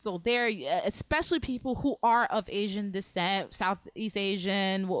Orientalism is still there, especially people who are of Asian descent, Southeast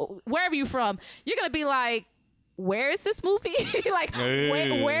Asian, wherever you're from. You're going to be like, where is this movie? Like,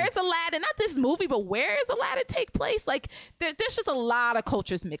 where is Aladdin? Not this movie, but where is Aladdin take place? Like, there's just a lot of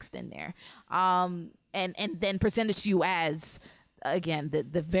cultures mixed in there. And then presented to you as, again,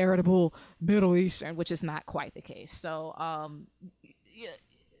 the veritable Middle Eastern, which is not quite the case. So,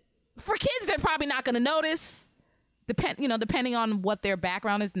 for kids, they're probably not going to notice. Depending on what their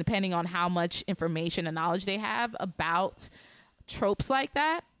background is, and depending on how much information and knowledge they have about tropes like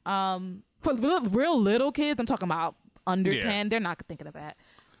that. For real little kids, I'm talking about under 10, they're not thinking of that.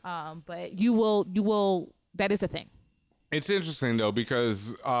 But you will, that is a thing. It's interesting, though,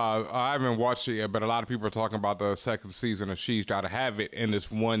 because I haven't watched it yet, but a lot of people are talking about the second season of She's Gotta Have It in this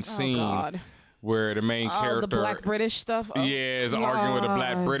one scene where the main character... the Black British stuff? is arguing with a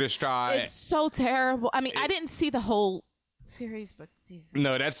Black British guy. It's so terrible. I mean, I didn't see the whole series, but Jesus.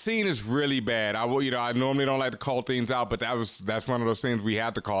 No, that scene is really bad. I normally don't like to call things out, but that's one of those things we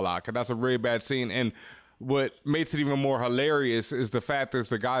had to call out because that's a really bad scene. And what makes it even more hilarious is the fact that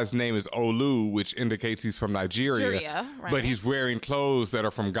the guy's name is Olu, which indicates he's from Nigeria, right. But he's wearing clothes that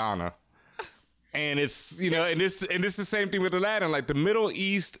are from Ghana. And it's, and this is the same thing with Aladdin. Like the Middle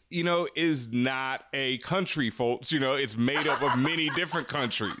East, is not a country, folks. It's made up of many different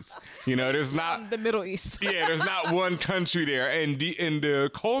countries. There's not the Middle East. There's not one country there. And the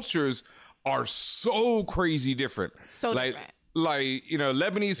cultures are so crazy different. So different. Like,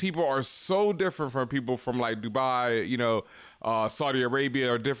 Lebanese people are so different from people from like Dubai, Saudi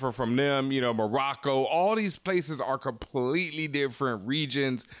Arabia are different from them, Morocco. All these places are completely different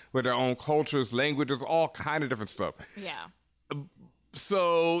regions with their own cultures, languages, all kind of different stuff. Yeah.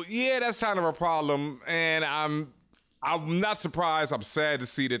 So, that's kind of a problem. And I'm not surprised. I'm sad to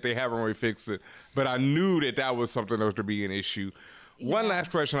see that they haven't really fixed it. But I knew that was something that was to be an issue. One last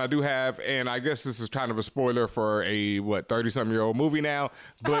question I do have, and I guess this is kind of a spoiler for a 30-something-year-old movie now,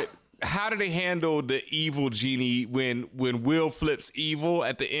 but how do they handle the evil genie when Will flips evil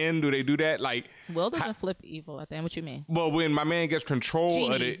at the end? Do they do that? Like Will doesn't flip evil at the end. What you mean? Well, when my man gets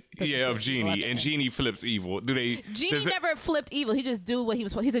control of Genie, and Genie flips evil, do they? Genie never flipped evil. He just do what he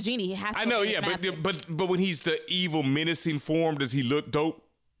was supposed. He's a genie. He has to. I know, but when he's the evil, menacing form, does he look dope?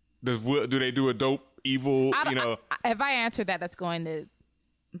 Do they do a dope? Evil, if I answer that's going to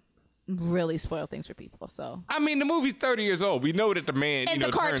really spoil things for people. So I mean, the movie's 30 years old. We know that the man and the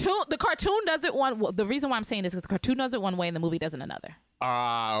cartoon does it one. The reason why I'm saying this is because the cartoon does it one way and the movie does it another.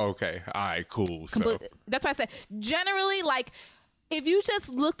 Okay, all right, cool. So that's why I said generally, like, if you just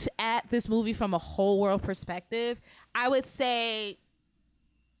looked at this movie from a whole world perspective, I would say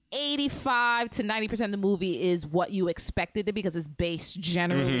 85 to 90% of the movie is what you expected it because it's based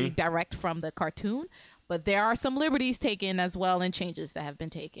generally direct from the cartoon. But there are some liberties taken as well and changes that have been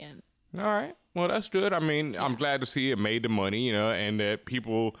taken. All right. Well, that's good. I mean, I'm glad to see it made the money, and that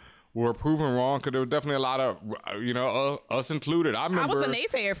people were proven wrong because there were definitely a lot of, us included. I was a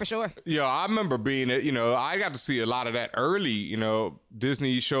naysayer for sure. Yeah, I remember being, I got to see a lot of that early.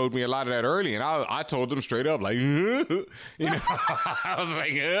 Disney showed me a lot of that early, and I told them straight up, like, I was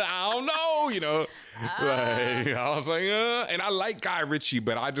like, I don't know, I was like, and I like Guy Ritchie,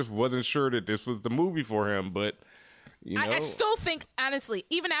 but I just wasn't sure that this was the movie for him, but. I still think, honestly,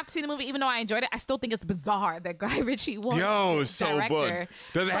 even after seeing the movie, even though I enjoyed it, I still think it's bizarre that Guy Ritchie was director. Good.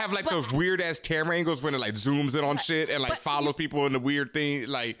 Does it have those weird ass camera angles when it zooms in on shit and follows people in the weird thing,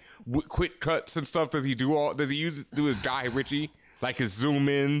 quick cuts and stuff? Does he do his Guy Ritchie? Like his zoom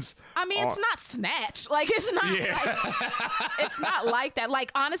ins. I mean, it's not Snatch. It's not. It's not like that.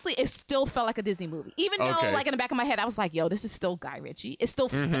 Honestly, it still felt like a Disney movie. Even though, in the back of my head, I was like, "Yo, this is still Guy Ritchie." It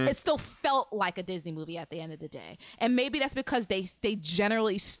still felt like a Disney movie at the end of the day. And maybe that's because they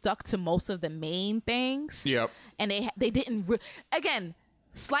generally stuck to most of the main things. Yep. And they didn't. Again,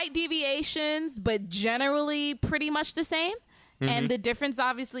 slight deviations, but generally pretty much the same. And the difference,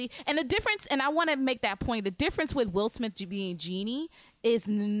 obviously, and I want to make that point, the difference with Will Smith being Genie is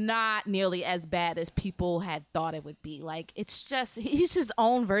not nearly as bad as people had thought it would be. It's just, he's his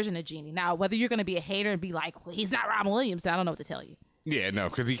own version of Genie. Now, whether you're going to be a hater and be like, well, he's not Robin Williams, I don't know what to tell you. Yeah, no,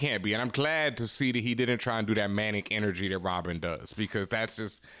 because he can't be. And I'm glad to see that he didn't try and do that manic energy that Robin does, because that's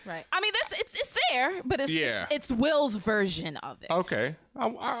just... Right. I mean, it's there, but it's Will's version of it. Okay.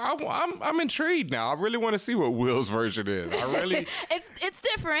 I'm intrigued now. I really want to see what Will's version is. I really... it's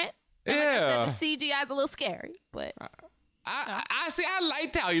different. And yeah. Like I said, the CGI is a little scary, but... I see. I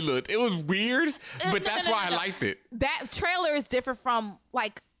liked how he looked. It was weird, but that's why I liked it. That trailer is different from,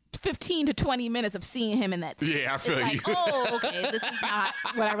 15 to 20 minutes of seeing him in that scene. Yeah, I feel you. Oh, okay, this is not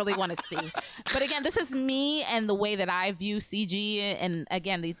what I really want to see. But again, this is me and the way that I view CG, and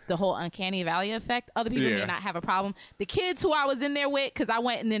again, the whole uncanny valley effect. Other people may not have a problem. The kids who I was in there with, because I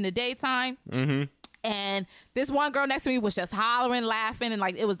went in the daytime, and this one girl next to me was just hollering, laughing, and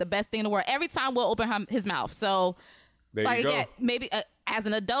it was the best thing in the world. Every time Will opened his mouth. So, there you go. Again, maybe as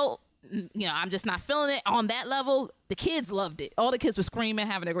an adult, I'm just not feeling it on that level. The kids loved it. All the kids were screaming,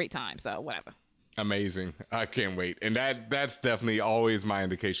 having a great time. So whatever. Amazing. I can't wait. And that's definitely always my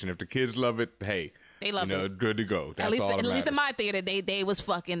indication. If the kids love it, hey, they love it. Good to go. That's at least in my theater, they was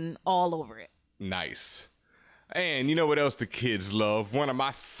fucking all over it. Nice. And you know what else the kids love? One of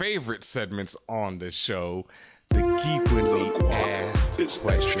my favorite segments on the show, the Geekquently Asked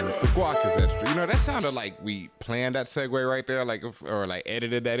Questions. The guac is extra. That sounded like we planned that segue right there, or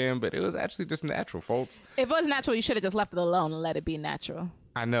edited that in, but it was actually just natural, folks. If it was natural, you should have just left it alone and let it be natural.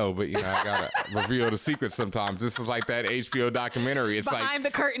 I know, but I gotta reveal the secret sometimes. This is like that HBO documentary. It's Behind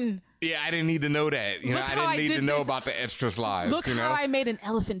the curtain. Yeah, I didn't need to know that. I didn't need to know about the extras lives. Look how I made an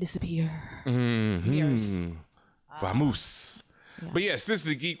elephant disappear. Vamos. Yeah. But yes, this is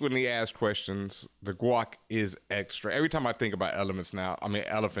the Geekquently Asked Questions. The guac is extra. Every time I think about elephants, not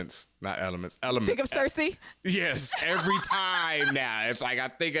elements. Think of Cersei? Yes, every time now. It's like I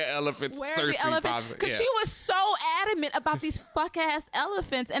think of elephants, Cersei. Because she was so adamant about these fuck-ass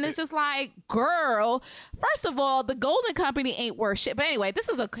elephants. And it's just like, girl, first of all, the Golden Company ain't worth shit. But anyway, this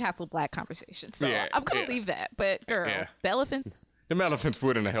is a Castle Black conversation. So I'm going to leave that. But girl, the elephants? Them elephants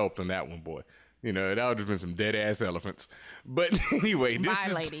wouldn't have helped on that one, boy. That would have been some dead-ass elephants. But anyway,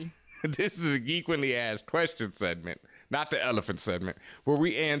 this is a Geekquently Asked Question segment, not the elephant segment, where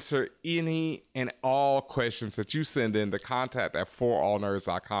we answer any and all questions that you send in to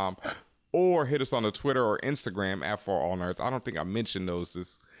contact@forallnerds.com or hit us on the Twitter or Instagram @forallnerds. I don't think I mentioned those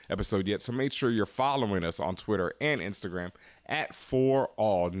this episode yet, so make sure you're following us on Twitter and Instagram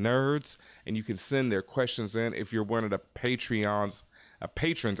 @forallnerds, and you can send their questions in. If you're one of the patrons at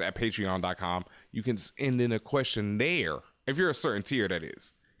patreon.com, you can send in a question there. If you're a certain tier, that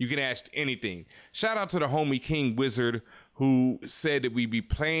is. You can ask anything. Shout out to the homie King Wizard, who said that we be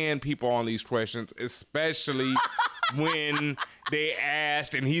playing people on these questions, especially when they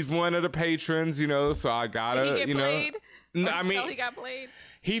asked, and he's one of the patrons, so I gotta, Did he get played? I mean, he got played?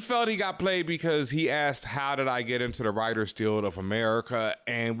 He felt he got played because he asked, how did I get into the Writers Guild of America?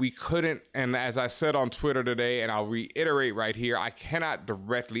 And we couldn't, and as I said on Twitter today, and I'll reiterate right here, I cannot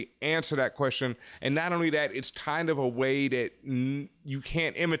directly answer that question. And not only that, it's kind of a way that you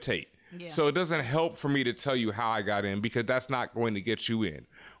can't imitate. Yeah. So it doesn't help for me to tell you how I got in, because that's not going to get you in.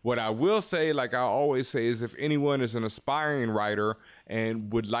 What I will say, like I always say, is if anyone is an aspiring writer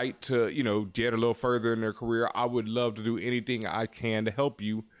and would like to, get a little further in their career, I would love to do anything I can to help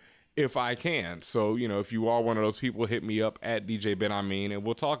you if I can. So, if you are one of those people, hit me up at DJ Ben Amin and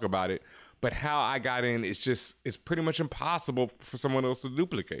we'll talk about it. But how I got in, it's pretty much impossible for someone else to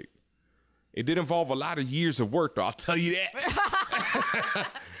duplicate. It did involve a lot of years of work, though. I'll tell you that.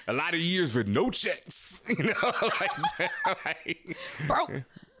 A lot of years with no checks, Broke.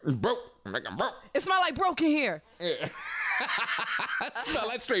 Broke. I'm broke. It smell like broke in here. Yeah. Smell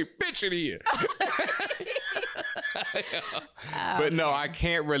like straight bitch in here. But no, I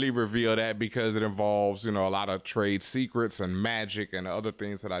can't really reveal that because it involves, a lot of trade secrets and magic and other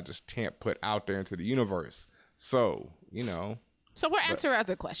things that I just can't put out there into the universe. So, So we'll answer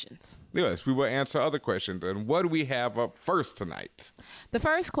other questions. Yes, we will answer other questions. And what do we have up first tonight? The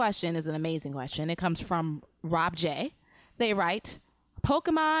first question is an amazing question. It comes from Rob J. They write,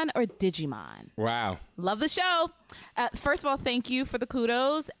 Pokemon or Digimon? Wow. Love the show. First of all, thank you for the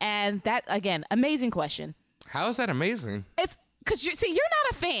kudos. And that, again, amazing question. How is that amazing? It's because you're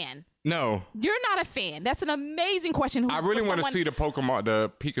not a fan. No. You're not a fan. That's an amazing question. I really want to see the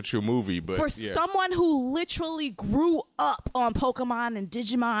Pikachu movie, but for someone who literally grew up on Pokemon and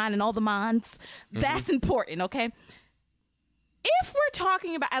Digimon and all the mons, that's important, okay? If we're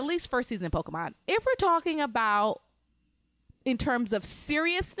talking about, at least first season of Pokemon, if we're talking about in terms of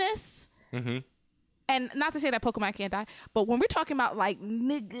seriousness, and not to say that Pokemon can't die, but when we're talking about like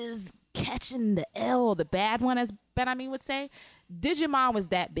niggas catching the L, the bad one, as Ben Amin would say, Digimon was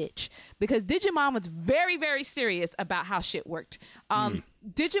that bitch, because Digimon was very, very serious about how shit worked.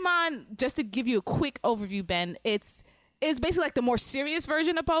 Digimon, just to give you a quick overview, Ben, it's basically like the more serious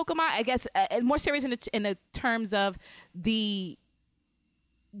version of Pokemon, I guess, more serious in the terms of the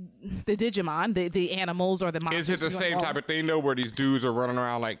Digimon, the animals or the monsters. Is it the same type of thing though, where these dudes are running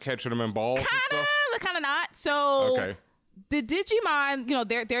around like catching them in balls and stuff? Kind of not. So okay. The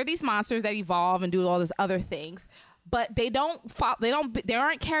Digimon, they're these monsters that evolve and do all these other things, but they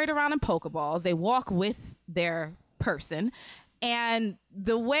aren't carried around in Pokeballs. They walk with their person, and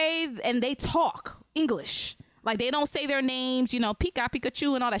they talk English. Like, they don't say their names,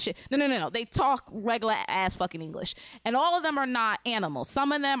 Pikachu and all that shit. No. They talk regular ass fucking English. And all of them are not animals.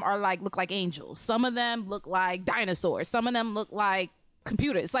 Some of them are look like angels. Some of them look like dinosaurs. Some of them look like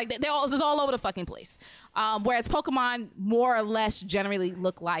computers. Like, it's all over the fucking place. Whereas Pokemon more or less generally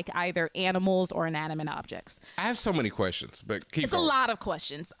look like either animals or inanimate objects. I have so many questions, but keep going. It's a lot of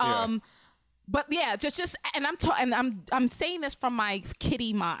questions. Yeah. But yeah, just and I'm saying this from my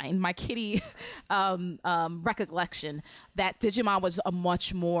kitty mind, my kitty recollection, that Digimon was a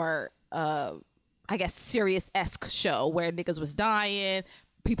much more I guess serious-esque show where niggas was dying,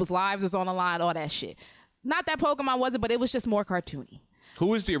 people's lives was on the line, all that shit. Not that Pokemon wasn't, but it was just more cartoony.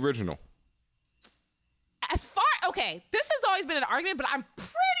 Who is the original? Okay, this has always been an argument, but I'm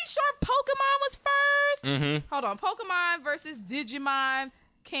pretty sure Pokemon was first. Hold on, Pokemon versus Digimon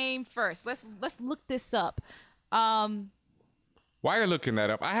came first. Let's look this up. Why are you looking that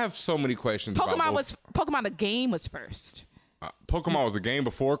up? I have so many questions. Pokemon the game was first. Pokemon was a game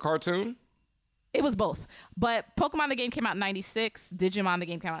before cartoon? It was both. But Pokemon the game came out in 96. Digimon the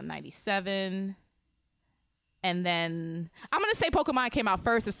game came out in 97. And then I'm going to say Pokemon came out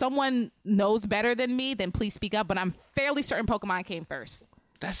first. If someone knows better than me, then please speak up. But I'm fairly certain Pokemon came first.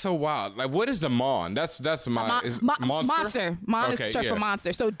 That's so wild. Like, what is the Mon? That's my monster. Mon is short for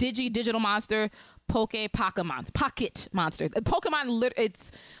monster. So digital monster, pocket monster. Pokemon,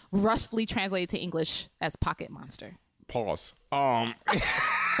 it's roughly translated to English as pocket monster. Pause. You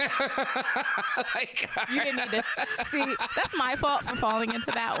didn't need to see. That's my fault for falling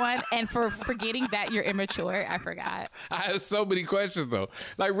into that one and for forgetting that you're immature. I forgot. I have so many questions though.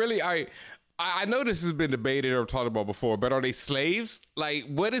 Like, really, I know this has been debated or talked about before, but are they slaves? Like,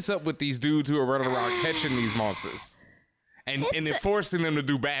 what is up with these dudes who are running around catching these monsters and then forcing them to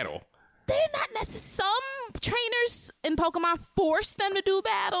do battle? They're not necessarily. Some trainers in Pokemon force them to do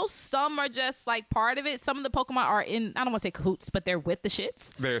battles. Some are just like part of it. Some of the Pokemon are in, I don't want to say cahoots, but they're with the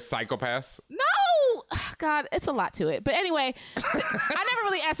shits. They're psychopaths? No! God, it's a lot to it. But anyway, I never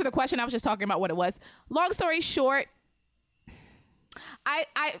really answered the question. I was just talking about what it was. Long story short, I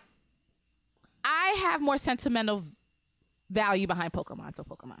have more sentimental value behind Pokemon, so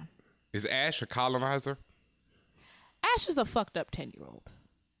Pokemon. Is Ash a colonizer? Ash is a fucked up 10-year-old.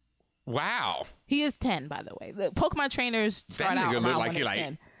 Wow. He is 10, by the way. The Pokemon trainers start out look like he's like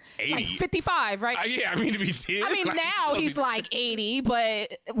 10. 80. Like 55, right? Yeah, I mean to be 10. I mean, like, now he's like 80,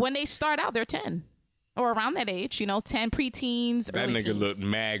 but when they start out, they're 10. Or around that age, 10 preteens, that early nigga teens. looked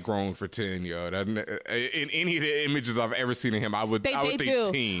mad grown for 10, yo. In any of the images I've ever seen of him, I would think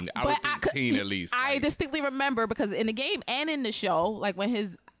teen. I would think teen at least. I distinctly remember, because in the game and in the show, like when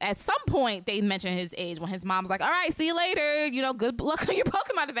his at some point they mentioned his age when his mom's like, all right, see you later, you know, good luck on your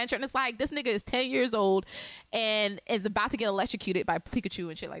Pokemon adventure. And it's like, this nigga is 10 years old and is about to get electrocuted by Pikachu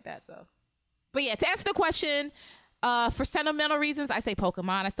and shit like that. So, but yeah, to answer the question, for sentimental reasons, I say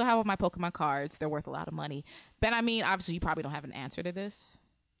Pokemon. I still have all my Pokemon cards. They're worth a lot of money. Ben, I mean, obviously you probably don't have an answer to this.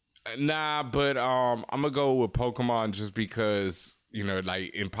 Nah, but I'm gonna go with Pokemon just because, you know,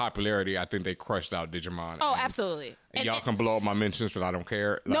 like in popularity, I think they crushed out Digimon. Oh, absolutely. And y'all can blow up my mentions, but I don't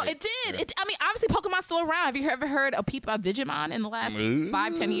care. No, Like, it did. yeah. I mean, obviously Pokemon's still around. Have you ever heard a peep about Digimon in the last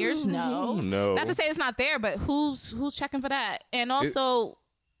 5-10 years? No. Not to say it's not there, but who's checking for that? And also,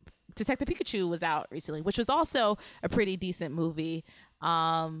 Detective Pikachu was out recently, which was also a pretty decent movie.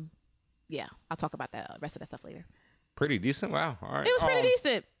 Yeah, I'll talk about that rest of that stuff later. Pretty decent. Wow. All right. It was pretty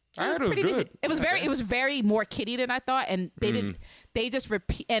decent. I heard it was good. Decent. It was very more kiddie than I thought, and they just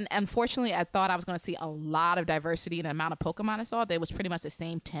repeat. And unfortunately, I thought I was going to see a lot of diversity in the amount of Pokemon I saw. They was pretty much the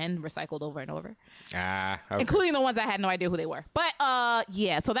same 10 recycled over and over, okay. including the ones I had no idea who they were. But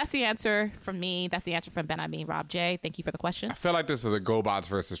yeah, so that's the answer from me. That's the answer from Ben. I mean, Rob J. Thank you for the question. I feel like this is a GoBots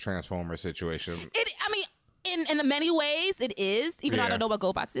versus Transformers situation. In many ways, it is. Even though I don't know what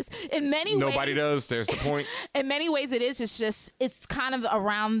GoBots is. In many ways, nobody does. There's the point. In many ways, it is. It's kind of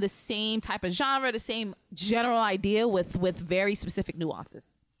around the same type of genre, the same general idea with very specific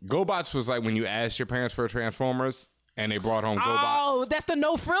nuances. GoBots was like when you asked your parents for Transformers and they brought home GoBots. Oh, that's the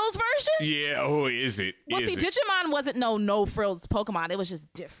no frills version? Yeah. Oh, is it? Well, see, Digimon wasn't no frills Pokemon. It was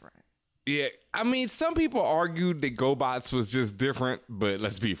just different. Yeah, I mean, some people argued that GoBots was just different, but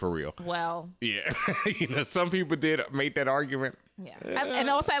let's be for real. Well, yeah, you know, some people did make that argument. Yeah,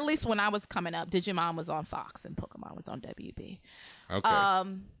 and also at least when I was coming up, Digimon was on Fox and Pokemon was on WB. Okay.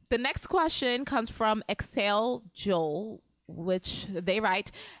 The next question comes from Excel Joel, which they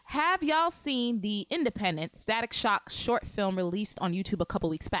write: have y'all seen the independent Static Shock short film released on YouTube a couple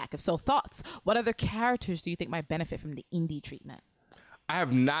weeks back? If so, thoughts? What other characters do you think might benefit from the indie treatment? I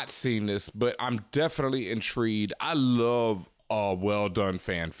have not seen this, but I'm definitely intrigued. I love a well-done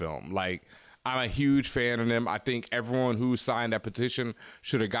fan film. Like, I'm a huge fan of them. I think everyone who signed that petition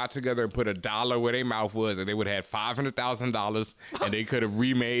should have got together and put $1 where their mouth was, and they would have had $500,000, and they could have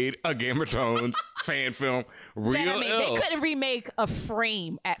remade a Game of Thrones fan film. They couldn't remake a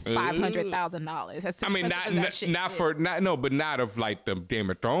frame at $500,000. Not of like the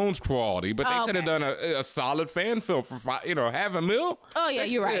Game of Thrones quality, but they could have done a solid fan film for $500,000. Oh yeah,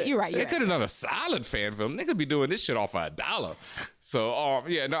 you're right. They could have done a solid fan film. They could be doing this shit off of $1. So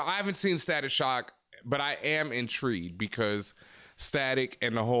I haven't seen Static Shock, but I am intrigued because Static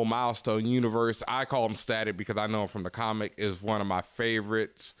and the whole Milestone universe, I call him Static because I know him from the comic, is one of my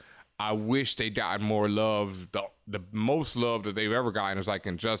favorites. I wish they got more love. The most love that they've ever gotten is like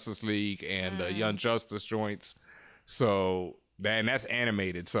in Justice League and the Young Justice joints. So that's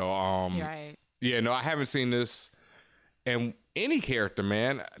animated. So right. Yeah, no, I haven't seen this. And any character,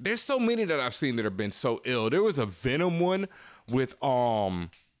 man, there's so many that I've seen that have been so ill. There was a Venom one with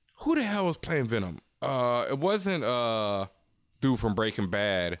who the hell was playing Venom? It wasn't dude from Breaking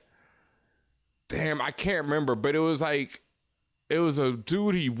Bad. Damn, I can't remember, but it was a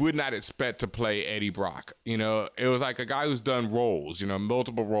dude he would not expect to play Eddie Brock. You know, it was like a guy who's done roles, you know,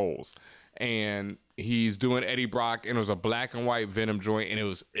 multiple roles. And he's doing Eddie Brock, and it was a black and white Venom joint, and it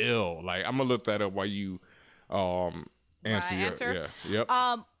was ill. Like, I'm gonna look that up while you answer. Yeah. Yep.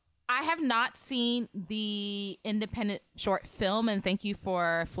 I have not seen the independent short film, and thank you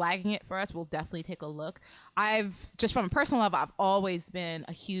for flagging it for us. We'll definitely take a look. Just from a personal level, I've always been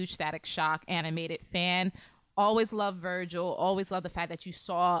a huge Static Shock animated fan. Always loved Virgil. Always loved the fact that you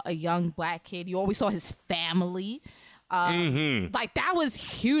saw a young black kid. You always saw his family. Like, that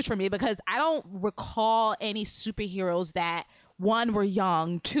was huge for me because I don't recall any superheroes that, one, were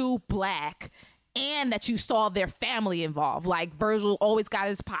young, two, black, and that you saw their family involved. Like, Virgil always got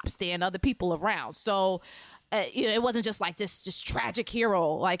his pops there and other people around. So, it wasn't just like just tragic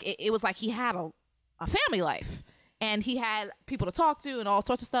hero. Like, it was like he had a family life. And he had people to talk to and all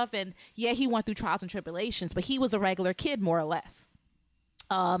sorts of stuff. And yeah, he went through trials and tribulations, but he was a regular kid, more or less.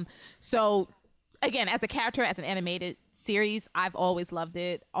 So, again, as a character, as an animated series, I've always loved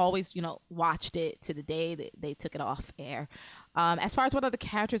it. Always, watched it to the day that they took it off air. As far as what other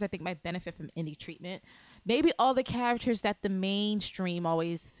characters I think might benefit from indie treatment, maybe all the characters that the mainstream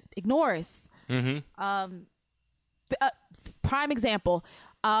always ignores. Prime example,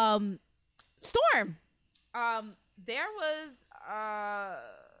 Storm. There was I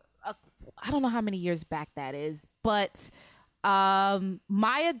don't know how many years back that is, but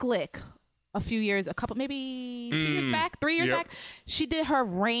Maya Glick, maybe 2 years back, 3 years back, she did her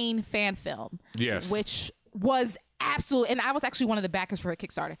Rain fan film. Yes. Which was absolutely, and I was actually one of the backers for a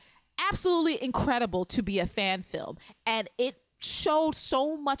Kickstarter. Absolutely incredible to be a fan film. And it showed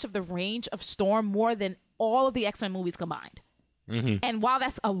so much of the range of Storm, more than all of the X-Men movies combined. Mm-hmm. And while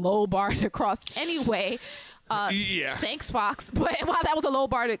that's a low bar to cross anyway, thanks, Fox. But while that was a low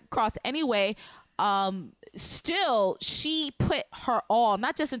bar to cross anyway, still, she put her all,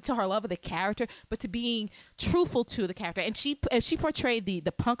 not just into her love of the character, but to being truthful to the character. And she portrayed the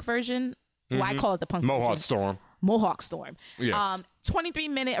punk version. Mm-hmm. Well, I call it the punk version. Mohawk Storm. Yes.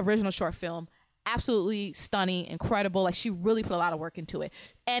 23-minute original short film. Absolutely stunning, incredible. Like, she really put a lot of work into it.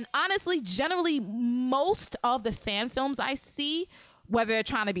 And honestly, generally, most of the fan films I see, whether they're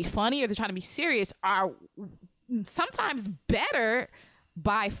trying to be funny or they're trying to be serious, are sometimes better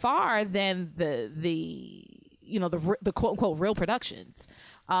by far than the quote unquote real productions.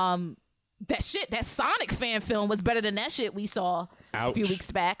 That Sonic fan film was better than that shit we saw a few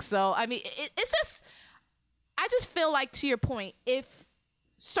weeks back. So I mean, it's just, I just feel like, to your point, if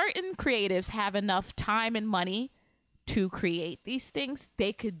certain creatives have enough time and money to create these things,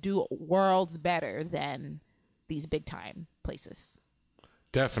 they could do worlds better than these big time places.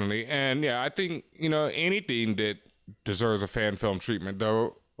 Definitely. And yeah, I think, anything that deserves a fan film treatment,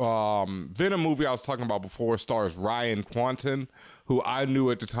 though. Venom movie I was talking about before stars Ryan Quanten, who I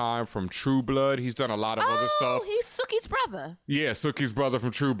knew at the time from True Blood. He's done a lot of other stuff. He's Sookie's brother. Yeah, Sookie's brother from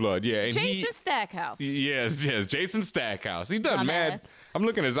True Blood. Yeah, and Jason Stackhouse. Yes, Jason Stackhouse. He done mad. I'm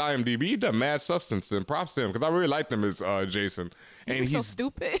looking at his IMDb. He done mad stuff since then. Props to him, because I really liked him as Jason. And he's so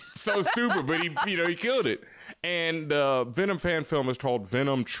stupid. So stupid, but he killed it. And the Venom fan film is called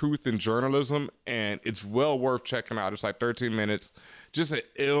Venom: Truth and Journalism, and it's well worth checking out. It's like 13 minutes. Just an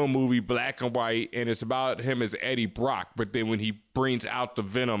ill movie, black and white, and it's about him as Eddie Brock, but then when he brings out the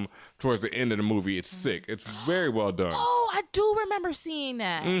Venom towards the end of the movie, it's sick. It's very well done. Oh, I do remember seeing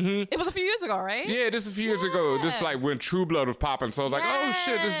that. Mm-hmm. It was a few years ago, right? Yeah, this a few years ago. This is like when True Blood was popping, so I was like, oh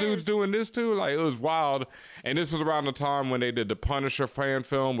shit, this dude's doing this too? Like, it was wild. And this was around the time when they did the Punisher fan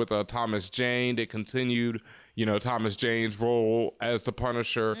film with Thomas Jane. They continued, Thomas Jane's role as the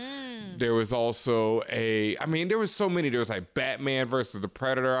Punisher. There was also there was so many. There was like Batman versus the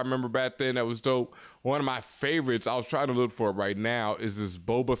Predator. I remember back then. That was dope. One of my favorites, I was trying to look for it right now, is this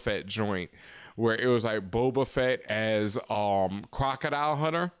Boba Fett joint where it was like Boba Fett as Crocodile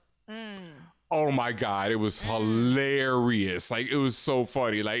Hunter. Oh my God, it was hilarious. Like, it was so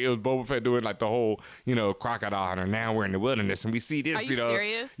funny. Like, it was Boba Fett doing like the whole, Crocodile Hunter. Now we're in the wilderness and we see this, Are you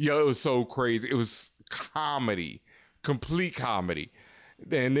serious? Yo, it was so crazy. It was comedy, complete comedy.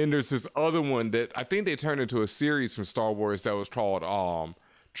 And then there's this other one that I think they turned into a series from Star Wars that was called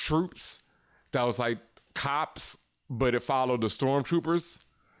Troops. That was like cops, but it followed the stormtroopers.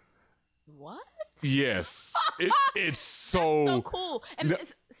 What? Yes. It's so... That's so cool. And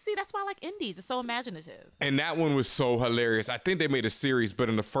that's why I like indies. It's so imaginative. And that one was so hilarious. I think they made a series, but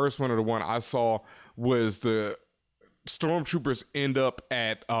in the first one, or the one I saw, was the stormtroopers end up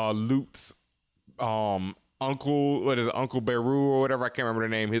at Luke's uncle, Uncle Beru or whatever, I can't remember the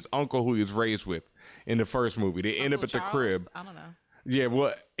name, his uncle who he was raised with in the first movie. They end up at the crib. I don't know. Yeah,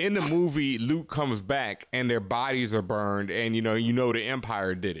 well, in the movie, Luke comes back and their bodies are burned, and you know the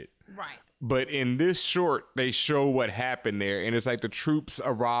Empire did it. Right. But in this short, they show what happened there, and it's like the troops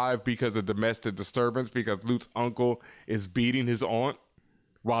arrive because of domestic disturbance, because Luke's uncle is beating his aunt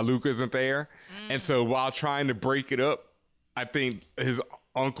while Luke isn't there. And so while trying to break it up, I think his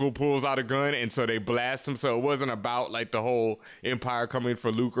uncle pulls out a gun, and so they blast him. So it wasn't about like the whole Empire coming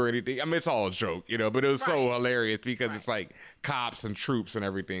for Luke or anything. I mean, it's all a joke, but it was so hilarious because it's like cops and troops and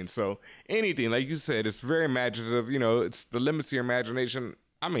everything. So anything, like you said, it's very imaginative. It's the limits to your imagination.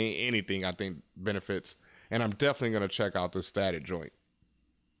 I mean, anything I think benefits. And I'm definitely going to check out the Static joint.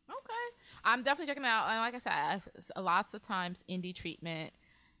 Okay. I'm definitely checking it out. And like I said, lots of times indie treatment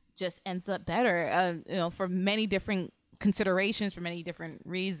just ends up better, for many different considerations, for many different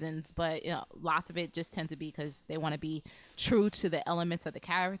reasons. But, lots of it just tend to be because they want to be true to the elements of the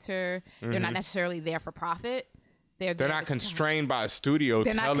character. They're not necessarily there for profit. They're not constrained by a studio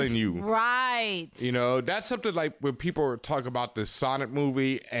telling you. Right. That's something like when people talk about the Sonic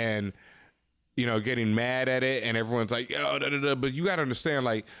movie and, getting mad at it and everyone's like, but you got to understand,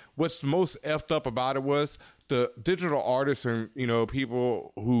 like, what's most effed up about it was the digital artists and,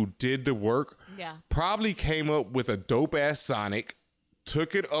 people who did the work probably came up with a dope ass Sonic,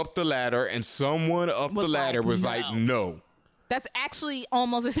 took it up the ladder, and someone up the ladder was like, no. That's actually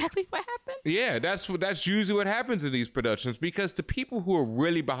almost exactly what happened. Yeah, that's usually what happens in these productions, because the people who are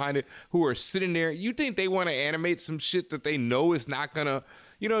really behind it, who are sitting there, you think they want to animate some shit that they know is not gonna,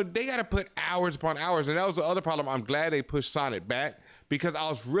 they got to put hours upon hours. And that was the other problem. I'm glad they pushed Sonic back, because I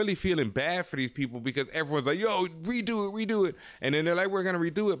was really feeling bad for these people because everyone's like, yo, redo it. And then they're like, we're going to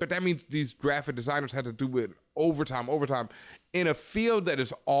redo it. But that means these graphic designers had to do it overtime in a field that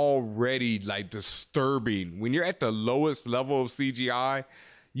is already like disturbing. When you're at the lowest level of CGI,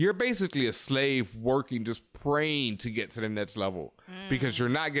 you're basically a slave working, just praying to get to the next level because you're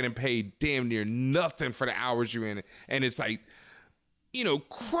not getting paid damn near nothing for the hours you're in. And it's like, you know,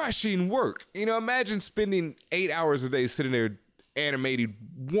 crushing work. You know, imagine spending 8 hours a day sitting there animating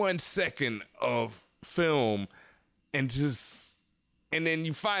 1 second of film and then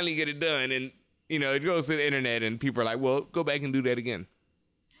you finally get it done. And, you know, it goes to the internet and people are like, well, go back and do that again.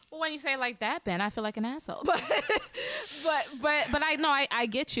 Well, when you say it like that, Ben, I feel like an asshole. But I know I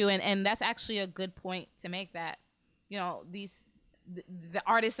get you, and that's actually a good point to make. That, you know, the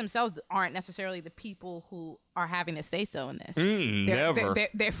artists themselves aren't necessarily the people who are having to say so in this.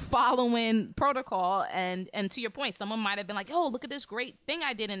 They're following protocol, and to your point, someone might have been like, "Oh, look at this great thing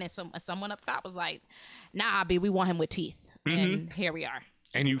I did," and if someone up top was like, "Nah, B, we want him with teeth," and here we are.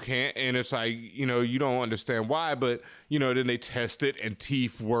 And you can't, and it's like, you know, you don't understand why, but, you know, then they test it and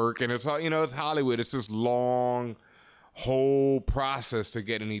teeth work, and it's all, you know, it's Hollywood. It's this long whole process to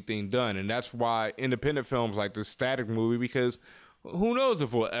get anything done. And that's why independent films like this static movie, because who knows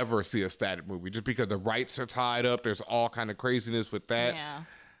if we'll ever see a static movie, just because the rights are tied up. There's all kind of craziness with that. Yeah.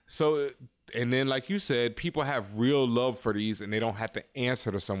 So, and then like you said, people have real love for these and they don't have to answer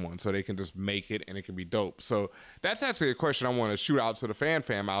to someone, so they can just make it and it can be dope. So that's actually a question I want to shoot out to the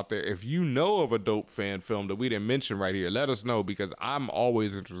fam out there. If you know of a dope fan film that we didn't mention right here, let us know, because I'm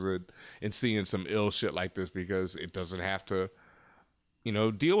always interested in seeing some ill shit like this, because it doesn't have to, you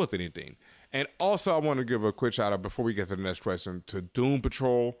know, deal with anything. And also I want to give a quick shout out before we get to the next question to Doom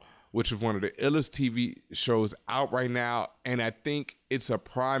Patrol, which is one of the illest TV shows out right now. And I think it's a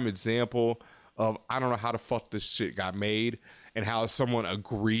prime example of, I don't know how the fuck this shit got made and how someone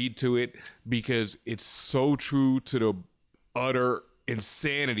agreed to it, because it's so true to the utter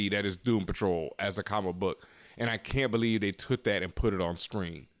insanity that is Doom Patrol as a comic book. And I can't believe they took that and put it on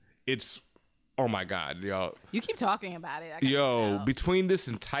screen. It's, oh my God, y'all. You keep talking about it. Yo, between this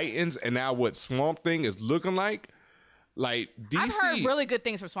and Titans and now what Swamp Thing is looking like DC. I've heard really good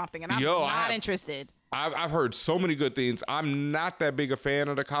things from Swamp Thing, and I'm not interested. I've heard so many good things. I'm not that big a fan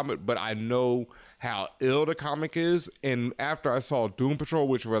of the comic, but I know how ill the comic is. And after I saw Doom Patrol,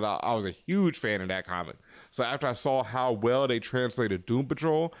 which was I was a huge fan of that comic. So after I saw how well they translated Doom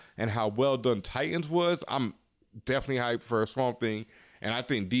Patrol and how well done Titans was, I'm definitely hyped for Swamp Thing. And I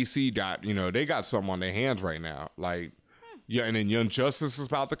think DC got, you know, they got something on their hands right now. Like, yeah, and then Young Justice is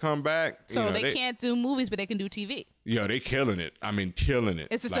about to come back. So they can't do movies, but they can do TV. Yeah, they killing it. I mean, killing it.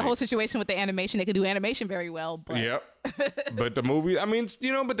 It's just the whole situation with the animation. They can do animation very well, but... Yep. But the movie, I mean,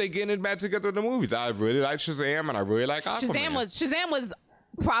 you know, but they getting it back together with the movies. I really like Shazam, and I really like Aquaman. Shazam was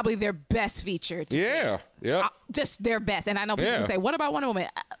probably their best feature. Yeah, yeah. Just their best. And I know people say, what about Wonder Woman?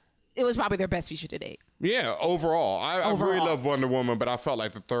 It was probably their best feature to date. Yeah, overall. I really love Wonder Woman, but I felt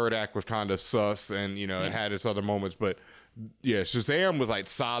like the third act was kind of sus, and, you know, it had its other moments, but... Yeah, Shazam was like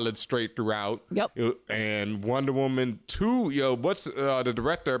solid straight throughout. Yep. And Wonder Woman 2, what's the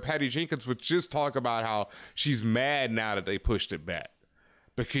director, Patty Jenkins, would just talk about how she's mad now that they pushed it back.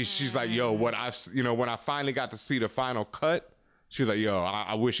 Because she's like, when I finally got to see the final cut, she's like,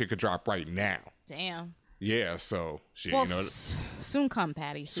 I wish it could drop right now. Damn. Yeah, so shit, soon come,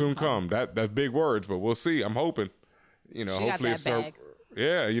 Patty. Soon come. That's big words, but we'll see. I'm hoping. You know, she hopefully got that bag.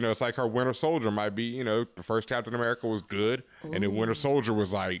 Yeah, you know, it's like her Winter Soldier might be, you know, the first Captain America was good, and then Winter Soldier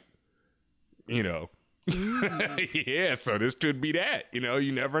was like, you know, yeah, so this could be that. You know,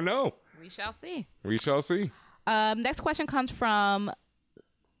 you never know. We shall see. We shall see. Next question comes from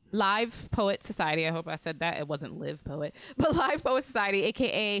Live Poet Society. I hope I said that. It wasn't Live Poet, but Live Poet Society,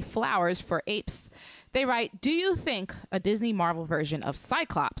 a.k.a. Flowers for Apes. They write, do you think a Disney Marvel version of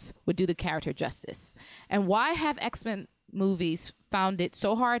Cyclops would do the character justice? And why have X-Men movies found it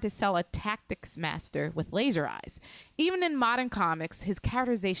so hard to sell a tactics master with laser eyes? Even in modern comics, his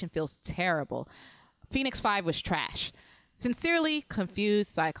characterization feels terrible. Phoenix 5 was trash. Sincerely, confused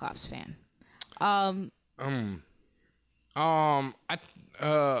Cyclops fan.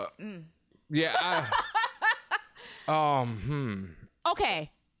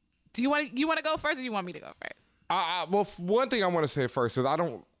 Okay. Do you want to go first, or do you want me to go first? Well, one thing I want to say first is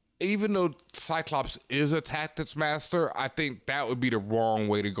even though Cyclops is a tactics master, I think that would be the wrong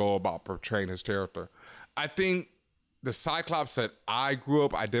way to go about portraying his character. I think the Cyclops that I grew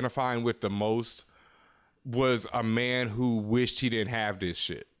up identifying with the most was a man who wished he didn't have this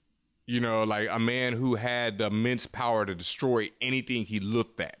shit. You know, like a man who had the immense power to destroy anything he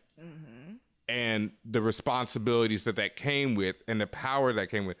looked at. Mm-hmm. and the responsibilities that came with and the power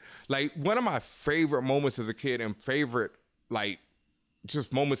that came with. Like, one of my favorite moments as a kid and favorite, like,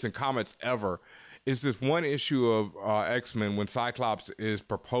 just moments in comics ever is this one issue of X-Men when Cyclops is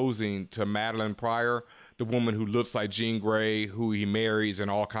proposing to Madeline Pryor, the woman who looks like Jean Grey, who he marries, and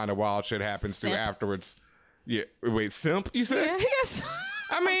all kind of wild shit happens to afterwards. Yeah, wait, simp, you said? Yeah, yes.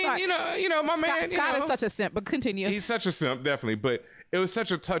 I mean, you know, my man. Scott is such a simp, but continue. He's such a simp, definitely. But it was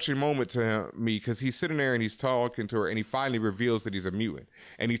such a touching moment to me because he's sitting there and he's talking to her, and he finally reveals that he's a mutant.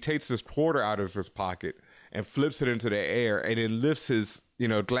 And he takes this quarter out of his pocket and flips it into the air, and then lifts his,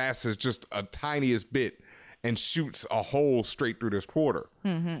 glasses just a tiniest bit and shoots a hole straight through this quarter.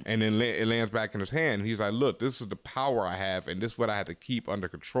 Mm-hmm. And then it lands back in his hand. And he's like, look, this is the power I have, and this is what I have to keep under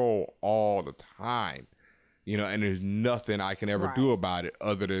control all the time. And there's nothing I can ever do about it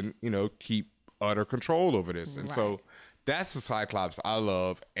other than, keep utter control over this. And so that's the Cyclops I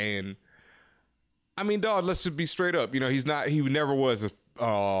love. And I mean, dog, let's just be straight up. He never was as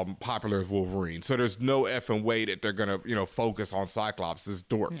popular as Wolverine. So there's no effing way that they're going to, focus on Cyclops as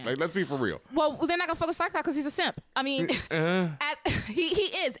dork. Yeah. Like, let's be for real. Well, they're not going to focus on Cyclops because he's a simp. I mean, he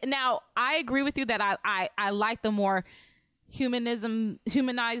is. Now, I agree with you that I like the more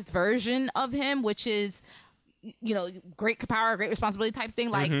humanized version of him, which is, great power, great responsibility type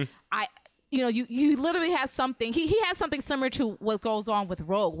thing. Like, you literally have something. He has something similar to what goes on with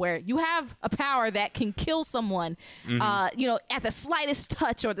Rogue, where you have a power that can kill someone, at the slightest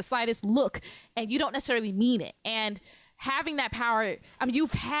touch or the slightest look, and you don't necessarily mean it. And having that power, I mean,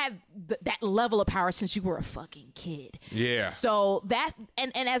 you've had that level of power since you were a fucking kid. Yeah. So that,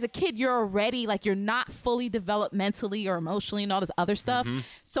 and as a kid, you're already, like, you're not fully developed mentally or emotionally and all this other stuff.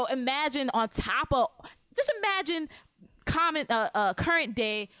 So imagine imagine current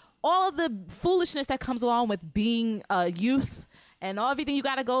day, all of the foolishness that comes along with being a youth and everything you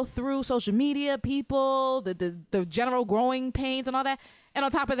got to go through, social media, people, the general growing pains and all that. And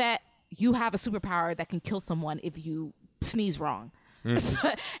on top of that, you have a superpower that can kill someone if you sneeze wrong.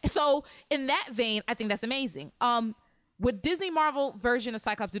 So in that vein, I think that's amazing. Would Disney Marvel version of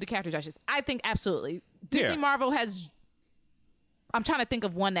Cyclops do the character justice? I think absolutely. Disney Marvel has... I'm trying to think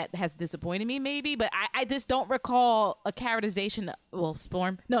of one that has disappointed me, maybe, but I just don't recall a characterization. Well,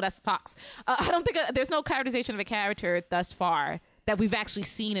 Storm. No, that's Fox. I don't think there's no characterization of a character thus far that we've actually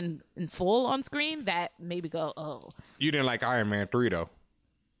seen in full on screen that maybe go, oh. You didn't like Iron Man 3, though.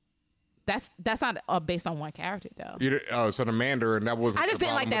 That's not based on one character, though. So the Mandarin, that wasn't. I just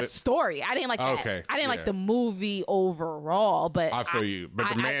didn't like that story. I didn't like that. Okay. I didn't like the movie overall, but I feel you.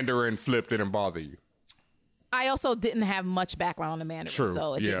 But the Mandarin flip didn't bother you. I also didn't have much background on the Mandarin,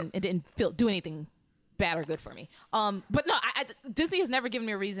 so it didn't do anything bad or good for me. But no, Disney has never given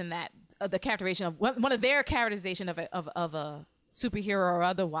me a reason that the characterization of one of their characterization of a superhero or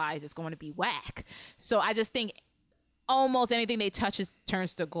otherwise is going to be whack. So I just think almost anything they touch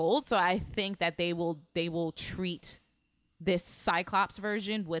turns to gold. So I think that they will treat this Cyclops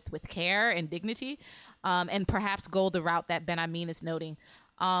version with care and dignity, and perhaps go the route that Ben Amin is noting.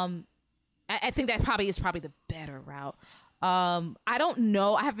 I think that is probably the better route. I don't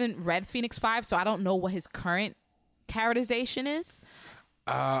know. I haven't read Phoenix 5, so I don't know what his current characterization is.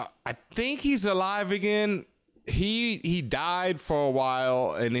 I think he's alive again. He died for a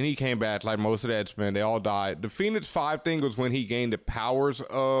while, and then he came back like most of the X-Men. They all died. The Phoenix 5 thing was when he gained the powers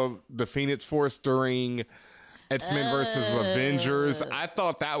of the Phoenix Force during X-Men versus Avengers. I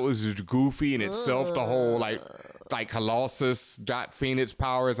thought that was goofy in itself, the whole like Colossus got Phoenix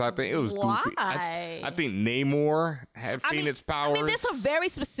powers. I think it was goofy. I think Namor had Phoenix powers. I mean, there's a very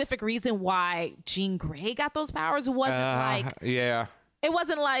specific reason why Jean Grey got those powers. It wasn't it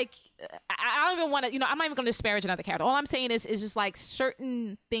wasn't like, I don't even want to, I'm not even going to disparage another character. All I'm saying is just like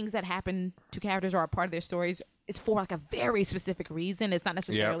certain things that happen to characters or are part of their stories is for like a very specific reason. It's not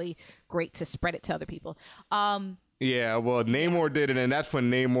necessarily great to spread it to other people. Namor did it, and that's when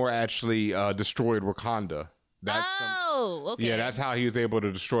Namor actually destroyed Wakanda. Okay. Yeah, that's how he was able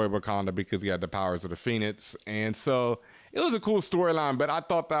to destroy Wakanda, because he had the powers of the Phoenix. And so it was a cool storyline, but I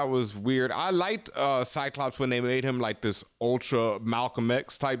thought that was weird. I liked Cyclops when they made him like this ultra Malcolm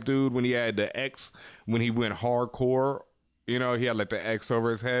X type dude, when he had the X, when he went hardcore. He had like the X over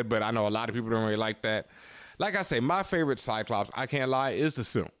his head, but I know a lot of people don't really like that. Like I say, my favorite Cyclops, I can't lie, is the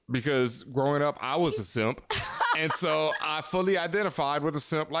simp. Because growing up, I was a simp. And so I fully identified with a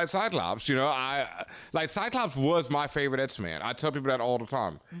simp like Cyclops. Cyclops was my favorite X-Man. I tell people that all the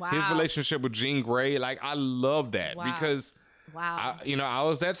time. Wow. His relationship with Jean Grey, I love that. Wow. Because, I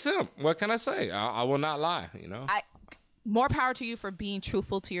was that simp. What can I say? I will not lie, More power to you for being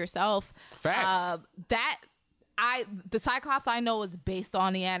truthful to yourself. Facts. the Cyclops I know is based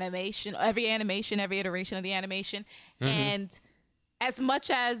on the animation, every iteration of the animation, and as much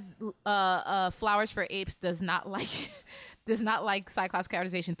as Flowers for Apes does not like Cyclops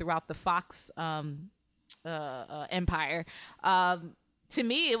characterization throughout the Fox empire. To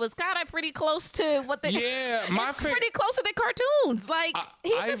me, it was kind of pretty close to what pretty close to the cartoons. Like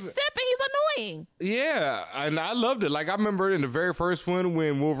he's a sip and he's annoying. Yeah, and I loved it. Like I remember in the very first one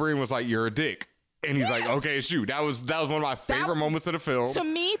when Wolverine was like, "You're a dick." And he's like, okay, shoot. That was one of my favorite moments of the film. To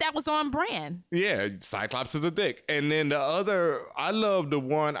me, that was on brand. Yeah, Cyclops is a dick. And then the other, I love the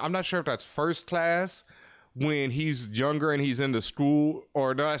one, I'm not sure if that's First Class, when he's younger and he's in the school,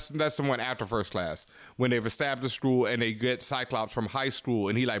 or no, that's the one after First Class, when they've established school and they get Cyclops from high school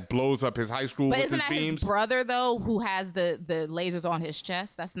and he like blows up his high school with his beams. But isn't that his brother though, who has the lasers on his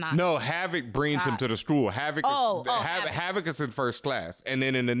chest? That's not. No, Havoc brings him to the school. Havoc is in First Class, and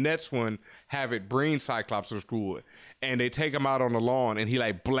then in the next one, Havoc brings Cyclops to school, and they take him out on the lawn, and he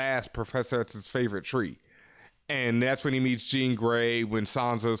like blasts Professor X's favorite tree. And that's when he meets Jean Grey, when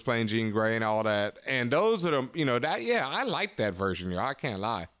Sansa's playing Jean Grey and all that. And those are the, I like that version, I can't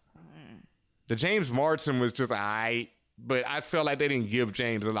lie. The James Marsden was just but I felt like they didn't give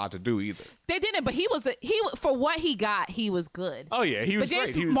James a lot to do either. They didn't, but he for what he got, he was good. Oh yeah, he was great.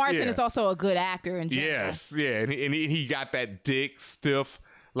 But James Marsden is also a good actor in general. Yes, yeah, and he got that dick stiff.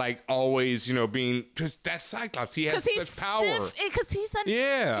 Like always, being just that Cyclops. He has such power. Because he's I'm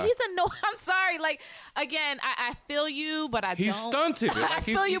sorry. Like again, I feel you, but I don't. He's stunted. I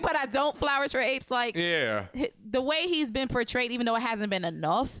feel you, but I don't. Flowers for Apes. Like the way he's been portrayed, even though it hasn't been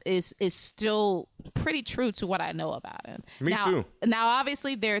enough, is still pretty true to what I know about him. Me too. Now,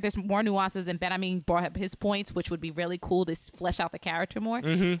 obviously, there's more nuances than Ben. I mean, brought up his points, which would be really cool to flesh out the character more.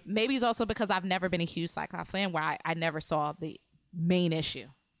 Mm-hmm. Maybe it's also because I've never been a huge Cyclops fan, where I never saw the main issue.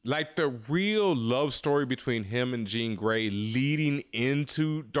 Like the real love story between him and Jean Grey leading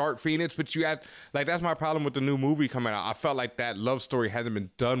into Dark Phoenix, but you had that's my problem with the new movie coming out. I felt like that love story hasn't been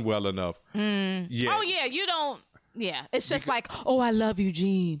done well enough. Yeah. Oh yeah, you don't. Yeah, it's just I love you,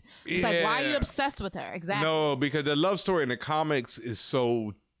 Jean. It's like, why are you obsessed with her? Exactly. No, because the love story in the comics is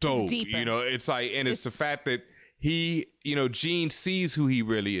so dope. It's deeper. It's like, and it's the fact that Jean sees who he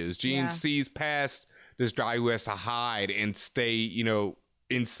really is. Jean sees past this guy who has to hide and stay,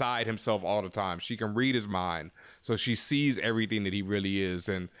 inside himself all the time. She can read his mind, so she sees everything that he really is.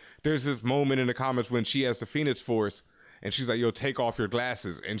 And there's this moment in the comics when she has the Phoenix Force and she's like, yo, take off your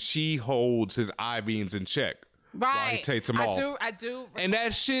glasses, and she holds his eye beams in check while he takes them off. I do. And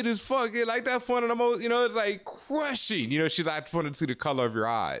that shit is fucking like that's one of the most, it's like crushing. She's like, I just wanted to see the color of your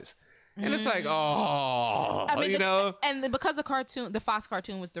eyes. And it's like, and because the Fox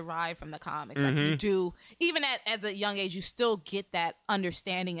cartoon was derived from the comics, like you do, even as a young age, you still get that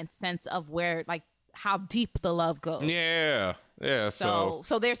understanding and sense of where, like, how deep the love goes. Yeah. So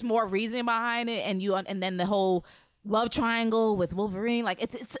there's more reason behind it, and then the whole love triangle with Wolverine, like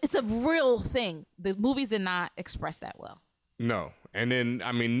it's a real thing. The movies did not express that well. No, and then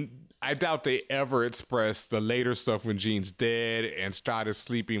I doubt they ever expressed the later stuff when Jean's dead and started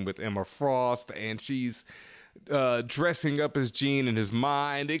sleeping with Emma Frost, and she's dressing up as Jean in his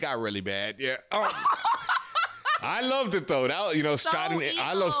mind. It got really bad. Yeah. I loved it though. That, Scott and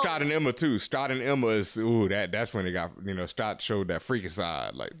I love Scott and Emma too. Scott and Emma is that's when it got Scott showed that freaky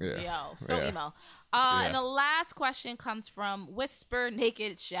side. Like emo. And the last question comes from Whisper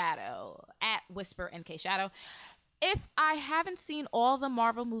Naked Shadow at Whisper NK Shadow. If I haven't seen all the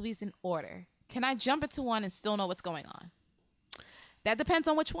Marvel movies in order, can I jump into one and still know what's going on? That depends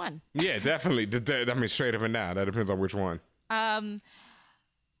on which one. Yeah, definitely. Straight up and down. That depends on which one.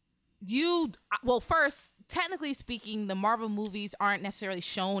 First, technically speaking, the Marvel movies aren't necessarily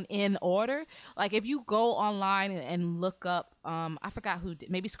shown in order. Like, if you go online and look up, I forgot who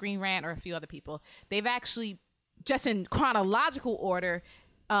did, maybe Screen Rant or a few other people, they've actually, just in chronological order,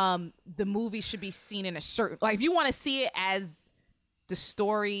 the movie should be seen in a certain, like, if you want to see it as the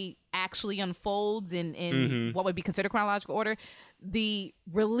story actually unfolds in what would be considered chronological order, the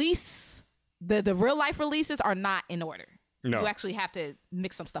release, the real life releases are not in order. No. You actually have to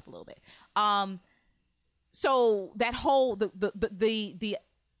mix some stuff a little bit. So that whole the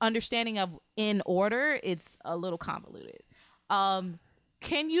understanding of in order, it's a little convoluted.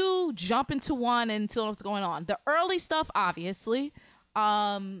 Can you jump into one and tell what's going on? The early stuff, obviously.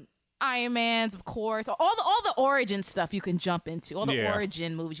 Iron Man's, of course, all the origin stuff you can jump into, all the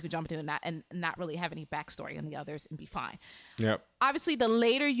origin movies you can jump into, and not really have any backstory on the others and be fine. Yep. Obviously, the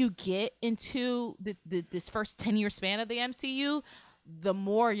later you get into this first 10-year span of the MCU, the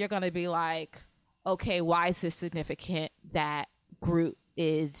more you're gonna be like, okay, why is this significant that Groot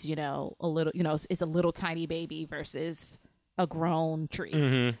is, a little, is a little tiny baby versus a grown tree.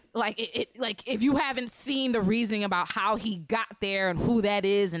 Mm-hmm. Like like if you haven't seen the reasoning about how he got there and who that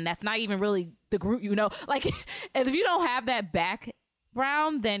is, and that's not even really the group, like, and if you don't have that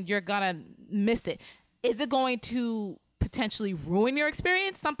background, then you're gonna miss it. Is it going to potentially ruin your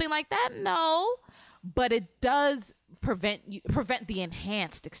experience? Something like that? No, but it does prevent the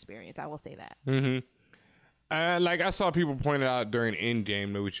enhanced experience. I will say that. Mm-hmm. Like I saw people point out during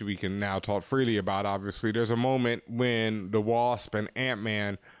Endgame, which we can now talk freely about, obviously, there's a moment when the Wasp and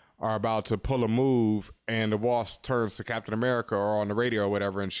Ant-Man are about to pull a move, and the Wasp turns to Captain America or on the radio or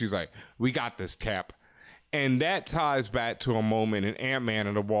whatever, and she's like, "We got this, Cap." And that ties back to a moment in Ant-Man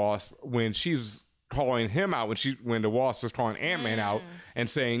and the Wasp when she's calling him out, when the Wasp was calling Ant-Man out and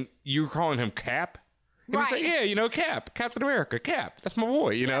saying, "You're calling him Cap?" And Right. he's like, yeah, Cap, Captain America, Cap. That's my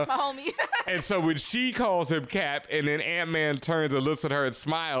boy, That's my homie. And so when she calls him Cap and then Ant-Man turns and looks at her and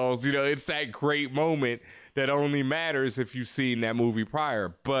smiles, it's that great moment that only matters if you've seen that movie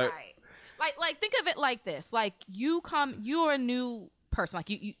prior. But right. Like think of it like this. Like you're a new person. Like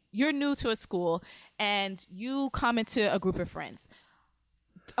you're new to a school and you come into a group of friends.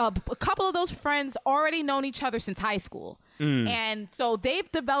 A couple of those friends already known each other since high school. And so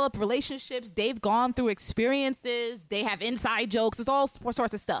they've developed relationships. They've gone through experiences. They have inside jokes. It's all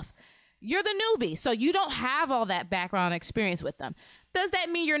sorts of stuff. You're the newbie, so you don't have all that background experience with them. Does that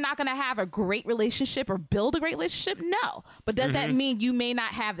mean you're not going to have a great relationship or build a great relationship? No. But does that mean you may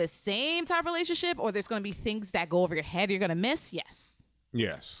not have the same type of relationship, or there's going to be things that go over your head you're going to miss? Yes.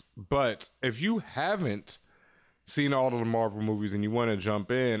 Yes. But if you haven't seen all of the Marvel movies and you want to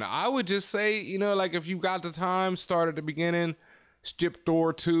jump in, I would just say, like if you got the time, start at the beginning, skip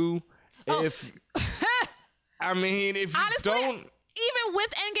Thor 2. If honestly, you don't, even with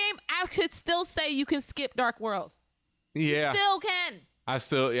Endgame, I could still say you can skip Dark World. Yeah, you still can. I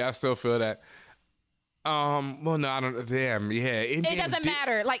still feel that. Well, no, I don't. Damn, yeah, it doesn't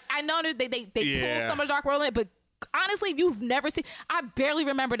matter. Like I know that they pull some of Dark World in it, but honestly, if you've never seen, I barely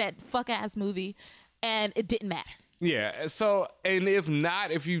remember that fuck ass movie, and it didn't matter. Yeah. So, and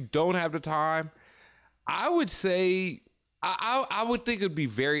if you don't have the time, I would say I would think it'd be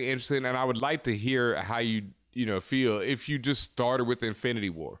very interesting, and I would like to hear how you feel if you just started with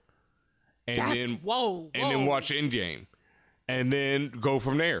Infinity War, and then watch Endgame, and then go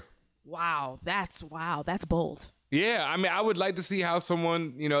from there. Wow, that's bold. Yeah, I would like to see how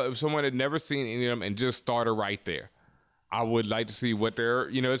someone, if someone had never seen any of them and just started right there, I would like to see what their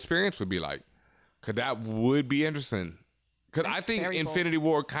experience would be like. Because that would be interesting. Because I think Infinity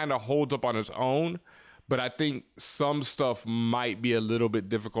War kind of holds up on its own, but I think some stuff might be a little bit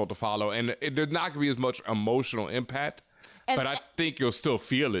difficult to follow. And there's not going to be as much emotional impact, but I think you'll still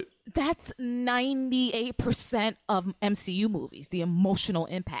feel it. That's 98% of MCU movies, the emotional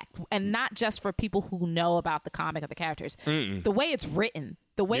impact. And not just for people who know about the comic or the characters. The way it's written,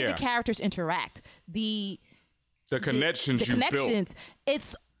 the way the characters interact, the connections you built.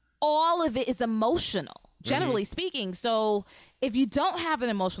 It's all of it is emotional, generally speaking. So if you don't have an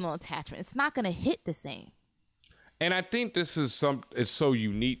emotional attachment, it's not going to hit the same. And I think this is it's so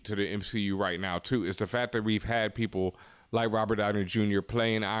unique to the MCU right now, too. It's the fact that we've had people like Robert Downey Jr.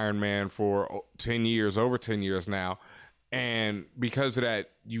 playing Iron Man for over 10 years now. And because of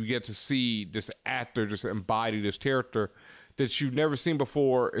that, you get to see this actor just embody this character that you've never seen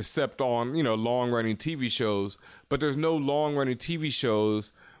before, except on, long-running TV shows. But there's no long-running TV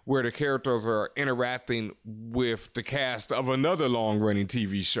shows where the characters are interacting with the cast of another long-running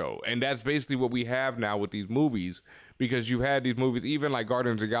TV show. And that's basically what we have now with these movies, because you've had these movies, even like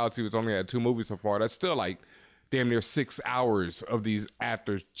Guardians of the Galaxy, which only had 2 movies so far, that's still like damn near 6 hours of these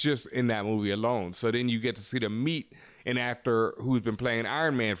actors just in that movie alone. So then you get to see them meet an actor who's been playing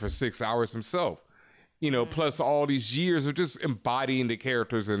Iron Man for 6 hours himself. Plus all these years of just embodying the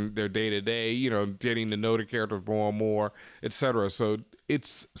characters in their day-to-day, getting to know the characters more and more, etc. So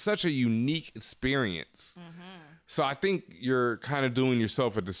it's such a unique experience. So I think you're kind of doing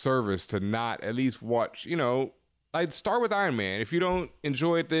yourself a disservice to not at least watch, like start with Iron Man. If you don't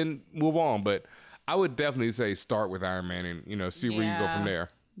enjoy it, then move on. But I would definitely say start with Iron Man and, see where you go from there.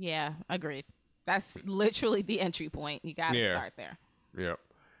 Yeah, agreed. That's literally the entry point. You got to start there. Yeah.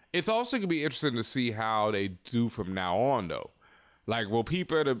 It's also going to be interesting to see how they do from now on, though. Like, will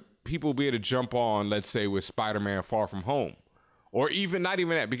people be able to jump on, let's say, with Spider-Man Far From Home? Or even, not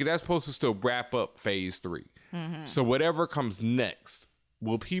even that, because that's supposed to still wrap up Phase 3. So whatever comes next,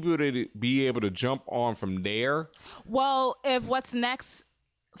 will people be able to jump on from there? Well, if what's next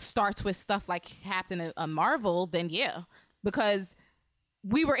starts with stuff like Captain Marvel, then yeah. Because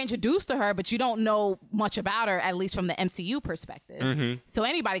we were introduced to her, but you don't know much about her, at least from the MCU perspective. So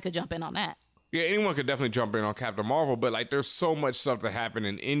anybody could jump in on that. Yeah, anyone could definitely jump in on Captain Marvel, but like there's so much stuff that happened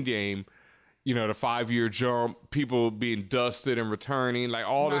in Endgame. You know, the 5-year jump, people being dusted and returning, like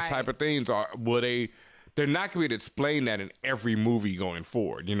all this type of things they're not going to explain that in every movie going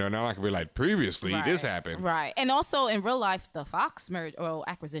forward. You know, they're not going to be like, previously this happened. Right. And also in real life, the Fox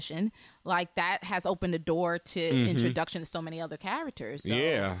acquisition, like that has opened the door to introduction to so many other characters.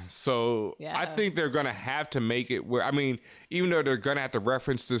 So. So I think they're going to have to make it where, I mean, even though they're going to have to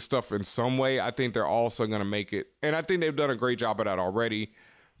reference this stuff in some way, I think they're also going to make it, and I think they've done a great job of that already,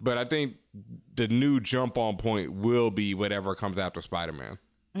 but I think the new jump on point will be whatever comes after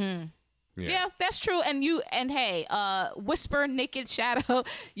Spider-Man. Yeah, that's true. And hey, Whisper, Naked Shadow,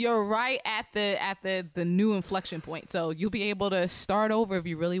 you're right at the new inflection point. So you'll be able to start over if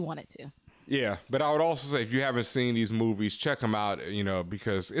you really wanted to. Yeah, but I would also say if you haven't seen these movies, check them out, you know,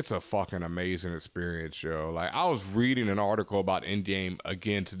 because it's a fucking amazing experience, yo. Like, I was reading an article about Endgame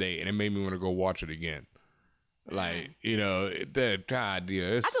again today, and it made me want to go watch it again. Like, you know, God,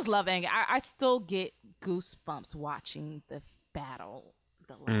 yeah. I just love Endgame. I still get goosebumps watching the battle,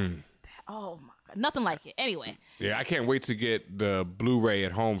 the last oh my God, nothing like it. Anyway. Yeah, I can't wait to get the Blu-ray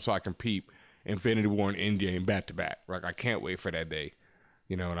at home so I can peep Infinity War and Endgame back to back. Like, I can't wait for that day.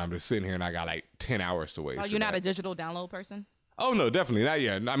 You know, and I'm just sitting here and I got like 10 hours to wait. Oh, you're not a digital download person? Oh, no, definitely not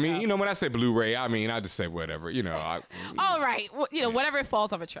yet. I mean, you know, when I say Blu-ray, I mean, I just say whatever, you know. All right. Well, you know, whatever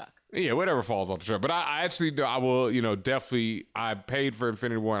falls off a truck. Yeah, whatever falls off the truck. But I will, you know, definitely, I paid for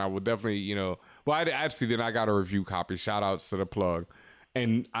Infinity War and I will definitely, you know, well, then I got a review copy. Shout outs to the plug.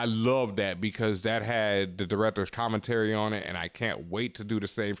 And I love that because that had the director's commentary on it, and I can't wait to do the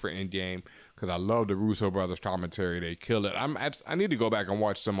same for Endgame because I love the Russo brothers commentary. They killed it. I need to go back and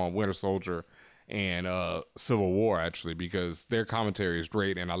watch some on Winter Soldier and Civil War, actually, because their commentary is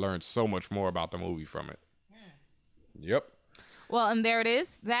great, and I learned so much more about the movie from it. Yep. Well, and there it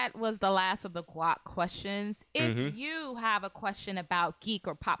is. That was the last of the Guac questions. If you have a question about geek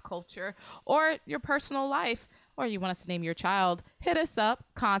or pop culture or your personal life, or you want us to name your child, hit us up,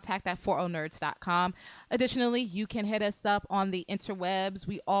 contact@40nerds.com. Additionally, you can hit us up on the interwebs.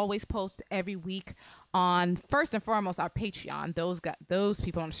 We always post every week on, first and foremost, our Patreon. Those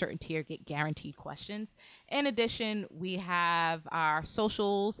people on a certain tier get guaranteed questions. In addition, we have our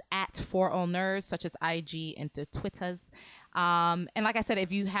socials at 40nerds, such as IG and the Twitters. And like I said,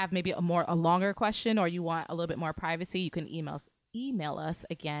 if you have maybe a longer question or you want a little bit more privacy, you can email us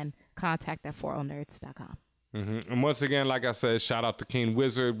again, contact@40nerds.com. And once again, like I said, shout out to King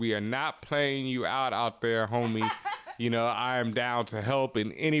Wizard. We are not playing you out there, homie. You know, I am down to help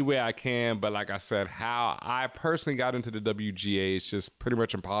in any way I can. But like I said, how I personally got into the WGA is just pretty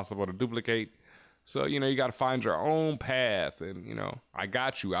much impossible to duplicate. So, you know, you got to find your own path. And, you know, I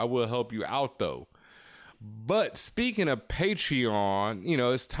got you. I will help you out, though. But speaking of Patreon, you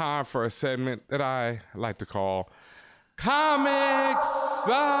know, it's time for a segment that I like to call Comics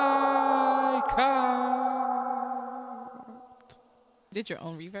I Copped. Did your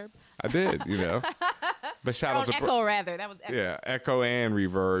own reverb? I did, you know. But shout out to echo rather. That was echo. Yeah, echo and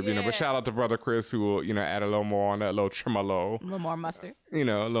reverb, you know. But shout out to Brother Chris who will, you know, add a little more on that, little tremolo. A little more mustard. You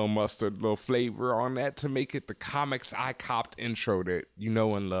know, a little mustard, a little flavor on that to make it the Comics I Copped intro that you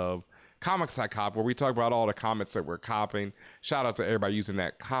know and love. Comics I Copped, where we talk about all the comics that we're copping. Shout out to everybody using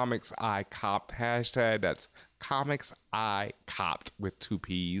that Comics I Copped hashtag. That's Comics I Copped with 2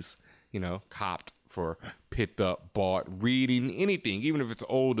 P's. You know, copped for picked up, bought, reading, anything, even if it's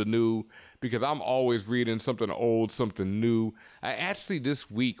old or new, because I'm always reading something old, something new. I actually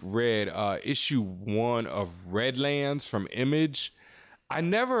this week read issue 1 of Redlands from Image. I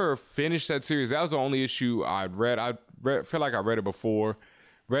never finished that series. That was the only issue I'd read. Feel like I read it before.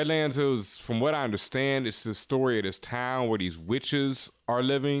 Redlands, it was, from what I understand, it's the story of this town where these witches are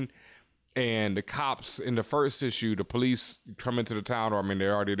living. And the cops in the first issue, the police come into the town, or I mean,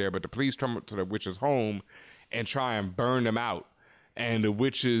 they're already there, but the police come to the witch's home and try and burn them out. And the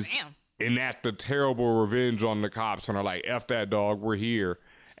witches enact a terrible revenge on the cops and are like, F that dog, we're here.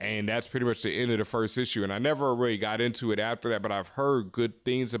 And that's pretty much the end of the first issue. And I never really got into it after that, but I've heard good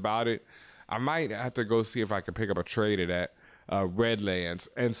things about it. I might have to go see if I can pick up a trade of that. Redlands.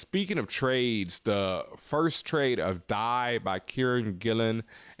 And speaking of trades, the first trade of Die by Kieran Gillen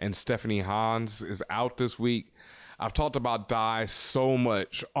and Stephanie Hans is out this week. I've talked about Die so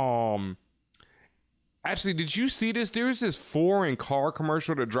much. Actually, did you see this? There was this foreign car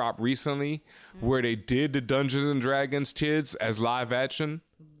commercial that dropped recently where they did the Dungeons and Dragons kids as live action.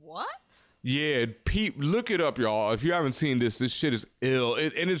 What? Yeah, look it up, y'all. If you haven't seen this shit is ill.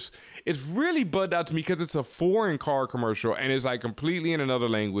 it's really bugged out to me because it's a foreign car commercial and it's like completely in another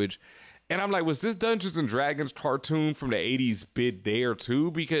language. And I'm like, was this Dungeons and Dragons cartoon from the 80s bit there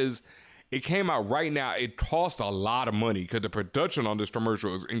too? Because it came out right now. It cost a lot of money because the production on this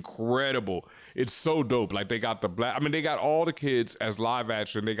commercial is incredible. It's so dope. Like they got they got all the kids as live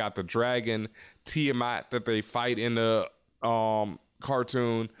action. They got the dragon Tiamat that they fight in the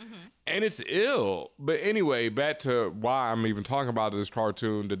cartoon. And it's ill. But anyway, back to why I'm even talking about this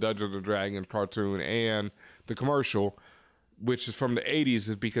cartoon, the Dungeons and Dragons cartoon and the commercial, which is from the 80s,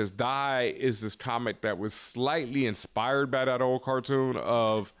 is because Die is this comic that was slightly inspired by that old cartoon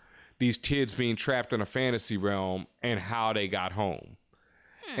of these kids being trapped in a fantasy realm and how they got home.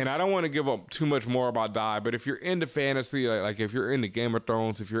 And I don't want to give up too much more about Die, but if you're into fantasy, like if you're into Game of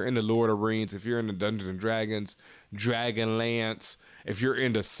Thrones, if you're into Lord of the Rings, if you're into Dungeons and Dragons, Dragonlance, if you're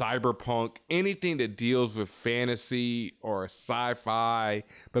into cyberpunk, anything that deals with fantasy or sci-fi,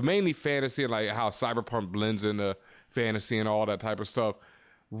 but mainly fantasy and like how cyberpunk blends into fantasy and all that type of stuff,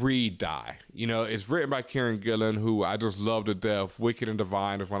 read Die. You know, it's written by Kieran Gillen, who I just love to death. Wicked and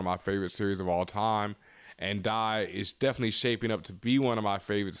Divine is one of my favorite series of all time. And Die is definitely shaping up to be one of my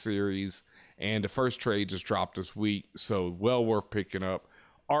favorite series. And the first trade just dropped this week, so well worth picking up.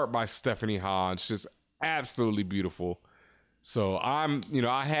 Art by Stephanie Hans, just absolutely beautiful. So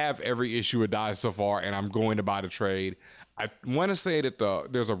I have every issue of Die so far, and I'm going to buy the trade. I want to say that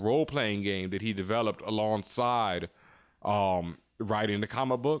there's a role-playing game that he developed alongside writing the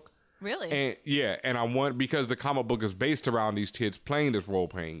comic book. Really? And yeah, and I want, because the comic book is based around these kids playing this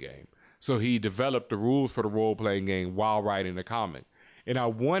role-playing game. So he developed the rules for the role-playing game while writing the comic. And I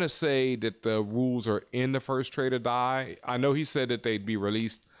want to say that the rules are in the first trade of Die. I know he said that they'd be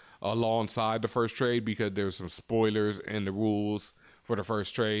released alongside the first trade because there's some spoilers in the rules for the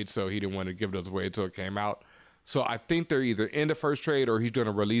first trade, so he didn't want to give those away until it came out. So I think they're either in the first trade or he's going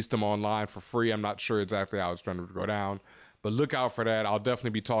to release them online for free. I'm not sure exactly how it's going to go down, but look out for that. I'll definitely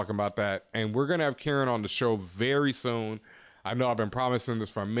be talking about that. And we're going to have Kieran on the show very soon. I know I've been promising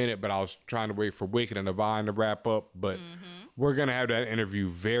this for a minute, but I was trying to wait for Wicked and Divine to wrap up. But we're going to have that interview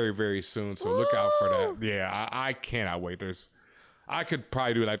very, very soon. So look out for that. Yeah, I cannot wait. I could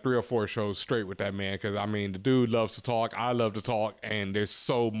probably do like 3 or 4 shows straight with that man because, I mean, the dude loves to talk. I love to talk. And there's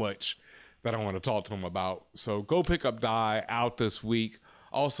so much that I want to talk to him about. So go pick up Die, out this week.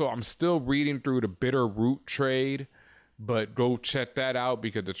 Also, I'm still reading through the Bitter Root trade, but go check that out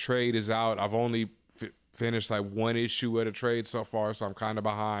because the trade is out. I've only finished like 1 issue of the trade so far, so I'm kind of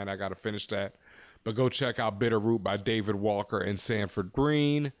behind. I got to finish that. But go check out Bitter Root by David Walker and Sanford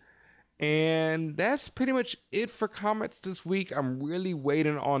Green. And that's pretty much it for comics this week. I'm really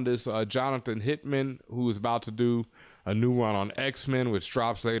waiting on this Jonathan Hickman, who is about to do a new run on X-Men, which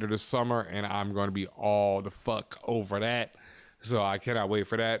drops later this summer, and I'm going to be all the fuck over that. So I cannot wait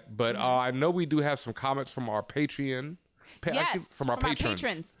for that. But I know we do have some comments from our Patreon. From our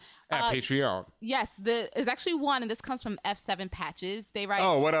patrons. At Patreon. Yes, there's actually one, and this comes from F7 Patches. They write,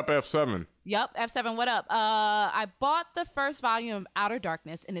 "Oh, what up, F7? Yep, F7, what up? I bought the first volume of Outer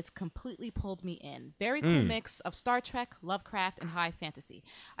Darkness, and it's completely pulled me in. Very cool mix of Star Trek, Lovecraft, and high fantasy.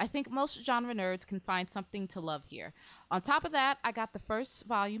 I think most genre nerds can find something to love here. On top of that, I got the first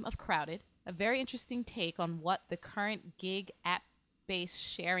volume of Crowded, a very interesting take on what the current gig app-based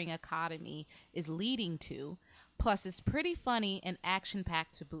sharing economy is leading to. Plus, it's pretty funny and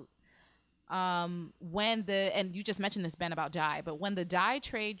action-packed to boot. And you just mentioned this, Ben, about Die, but when the Die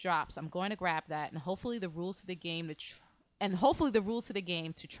trade drops, I'm going to grab that, and hopefully the rules to the game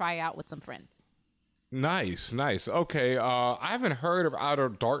to try out with some friends." Nice. Okay, I haven't heard of Outer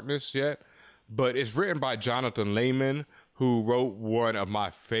Darkness yet, but it's written by Jonathan Lehman, who wrote one of my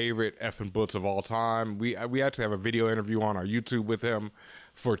favorite effing books of all time. We actually have a video interview on our YouTube with him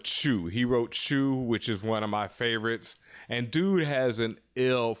for Chew. He wrote Chew, which is one of my favorites. And dude has an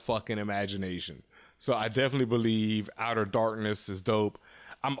ill fucking imagination. So I definitely believe Outer Darkness is dope.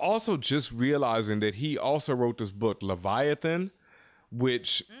 I'm also just realizing that he also wrote this book, Leviathan,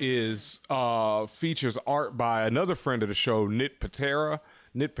 which is features art by another friend of the show, Nit Patera.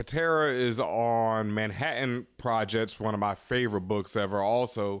 Nit Patera is on Manhattan Projects, one of my favorite books ever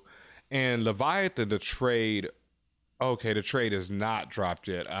also. And Leviathan, the trade is not dropped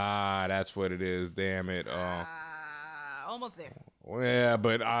yet. That's what it is. Damn it. Almost there. Yeah,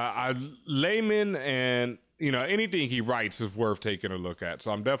 but Layman and, anything he writes is worth taking a look at.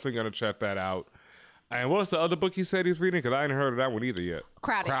 So I'm definitely going to check that out. And what's the other book he said he's reading? Because I ain't heard of that one either yet.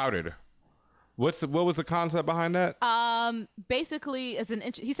 Crowded. What was the concept behind that? Basically,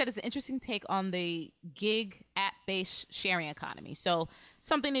 he said it's an interesting take on the gig app-based sharing economy. So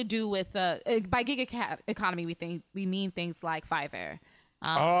something to do with by gig economy, we mean things like Fiverr,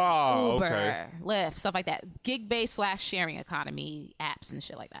 Uber, okay. Lyft, stuff like that. Gig-based / sharing economy apps and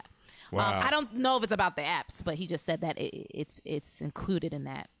shit like that. Wow. I don't know if it's about the apps, but he just said that it's included in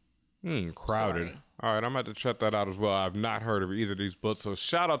that. Crowded. Story. All right, I'm about to check that out as well. I've not heard of either of these books, so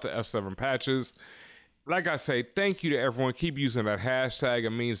shout out to F7 Patches. Like I say, thank you to everyone. Keep using that hashtag. It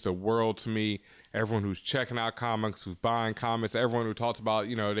means the world to me. Everyone who's checking out comics, who's buying comics, everyone who talks about,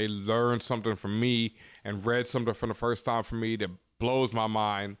 they learned something from me and read something for the first time from me that blows my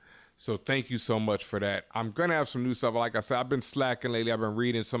mind. So thank you so much for that. I'm going to have some new stuff. Like I said, I've been slacking lately. I've been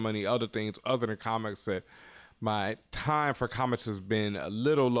reading so many other things other than comics that my time for comics has been a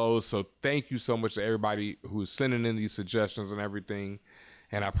little low. So thank you so much to everybody who's sending in these suggestions and everything.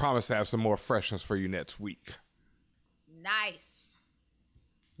 And I promise to have some more freshness for you next week. Nice.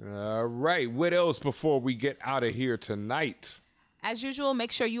 All right. What else before we get out of here tonight? As usual,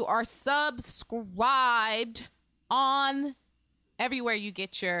 make sure you are subscribed on everywhere you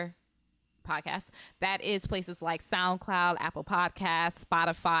get your podcasts. That is places like SoundCloud, Apple Podcasts,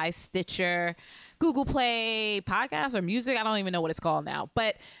 Spotify, Stitcher, Google Play Podcasts or music. I don't even know what it's called now.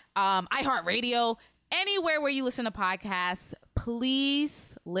 But iHeartRadio, anywhere where you listen to podcasts,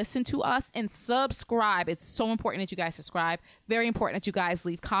 please listen to us and subscribe. It's so important that you guys subscribe. Very important that you guys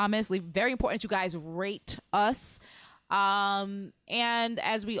leave comments. Very important that you guys rate us. And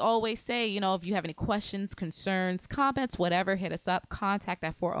as we always say, if you have any questions, concerns, comments, whatever, hit us up. Contact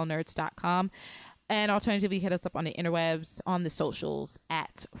at forallnerds.com. And alternatively, hit us up on the interwebs, on the socials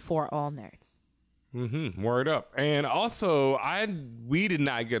at forallnerds. Word up. And also, we did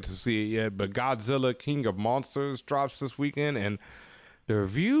not get to see it yet, but Godzilla King of Monsters drops this weekend, and the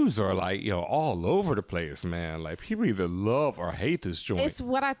reviews are like, all over the place, man. Like, people either love or hate this joint. It's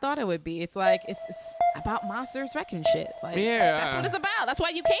what I thought it would be. It's like, it's about monsters wrecking shit. Like, yeah. That's what it's about. That's why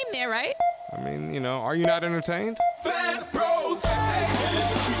you came there, right? I mean, are you not entertained? Fan Bros.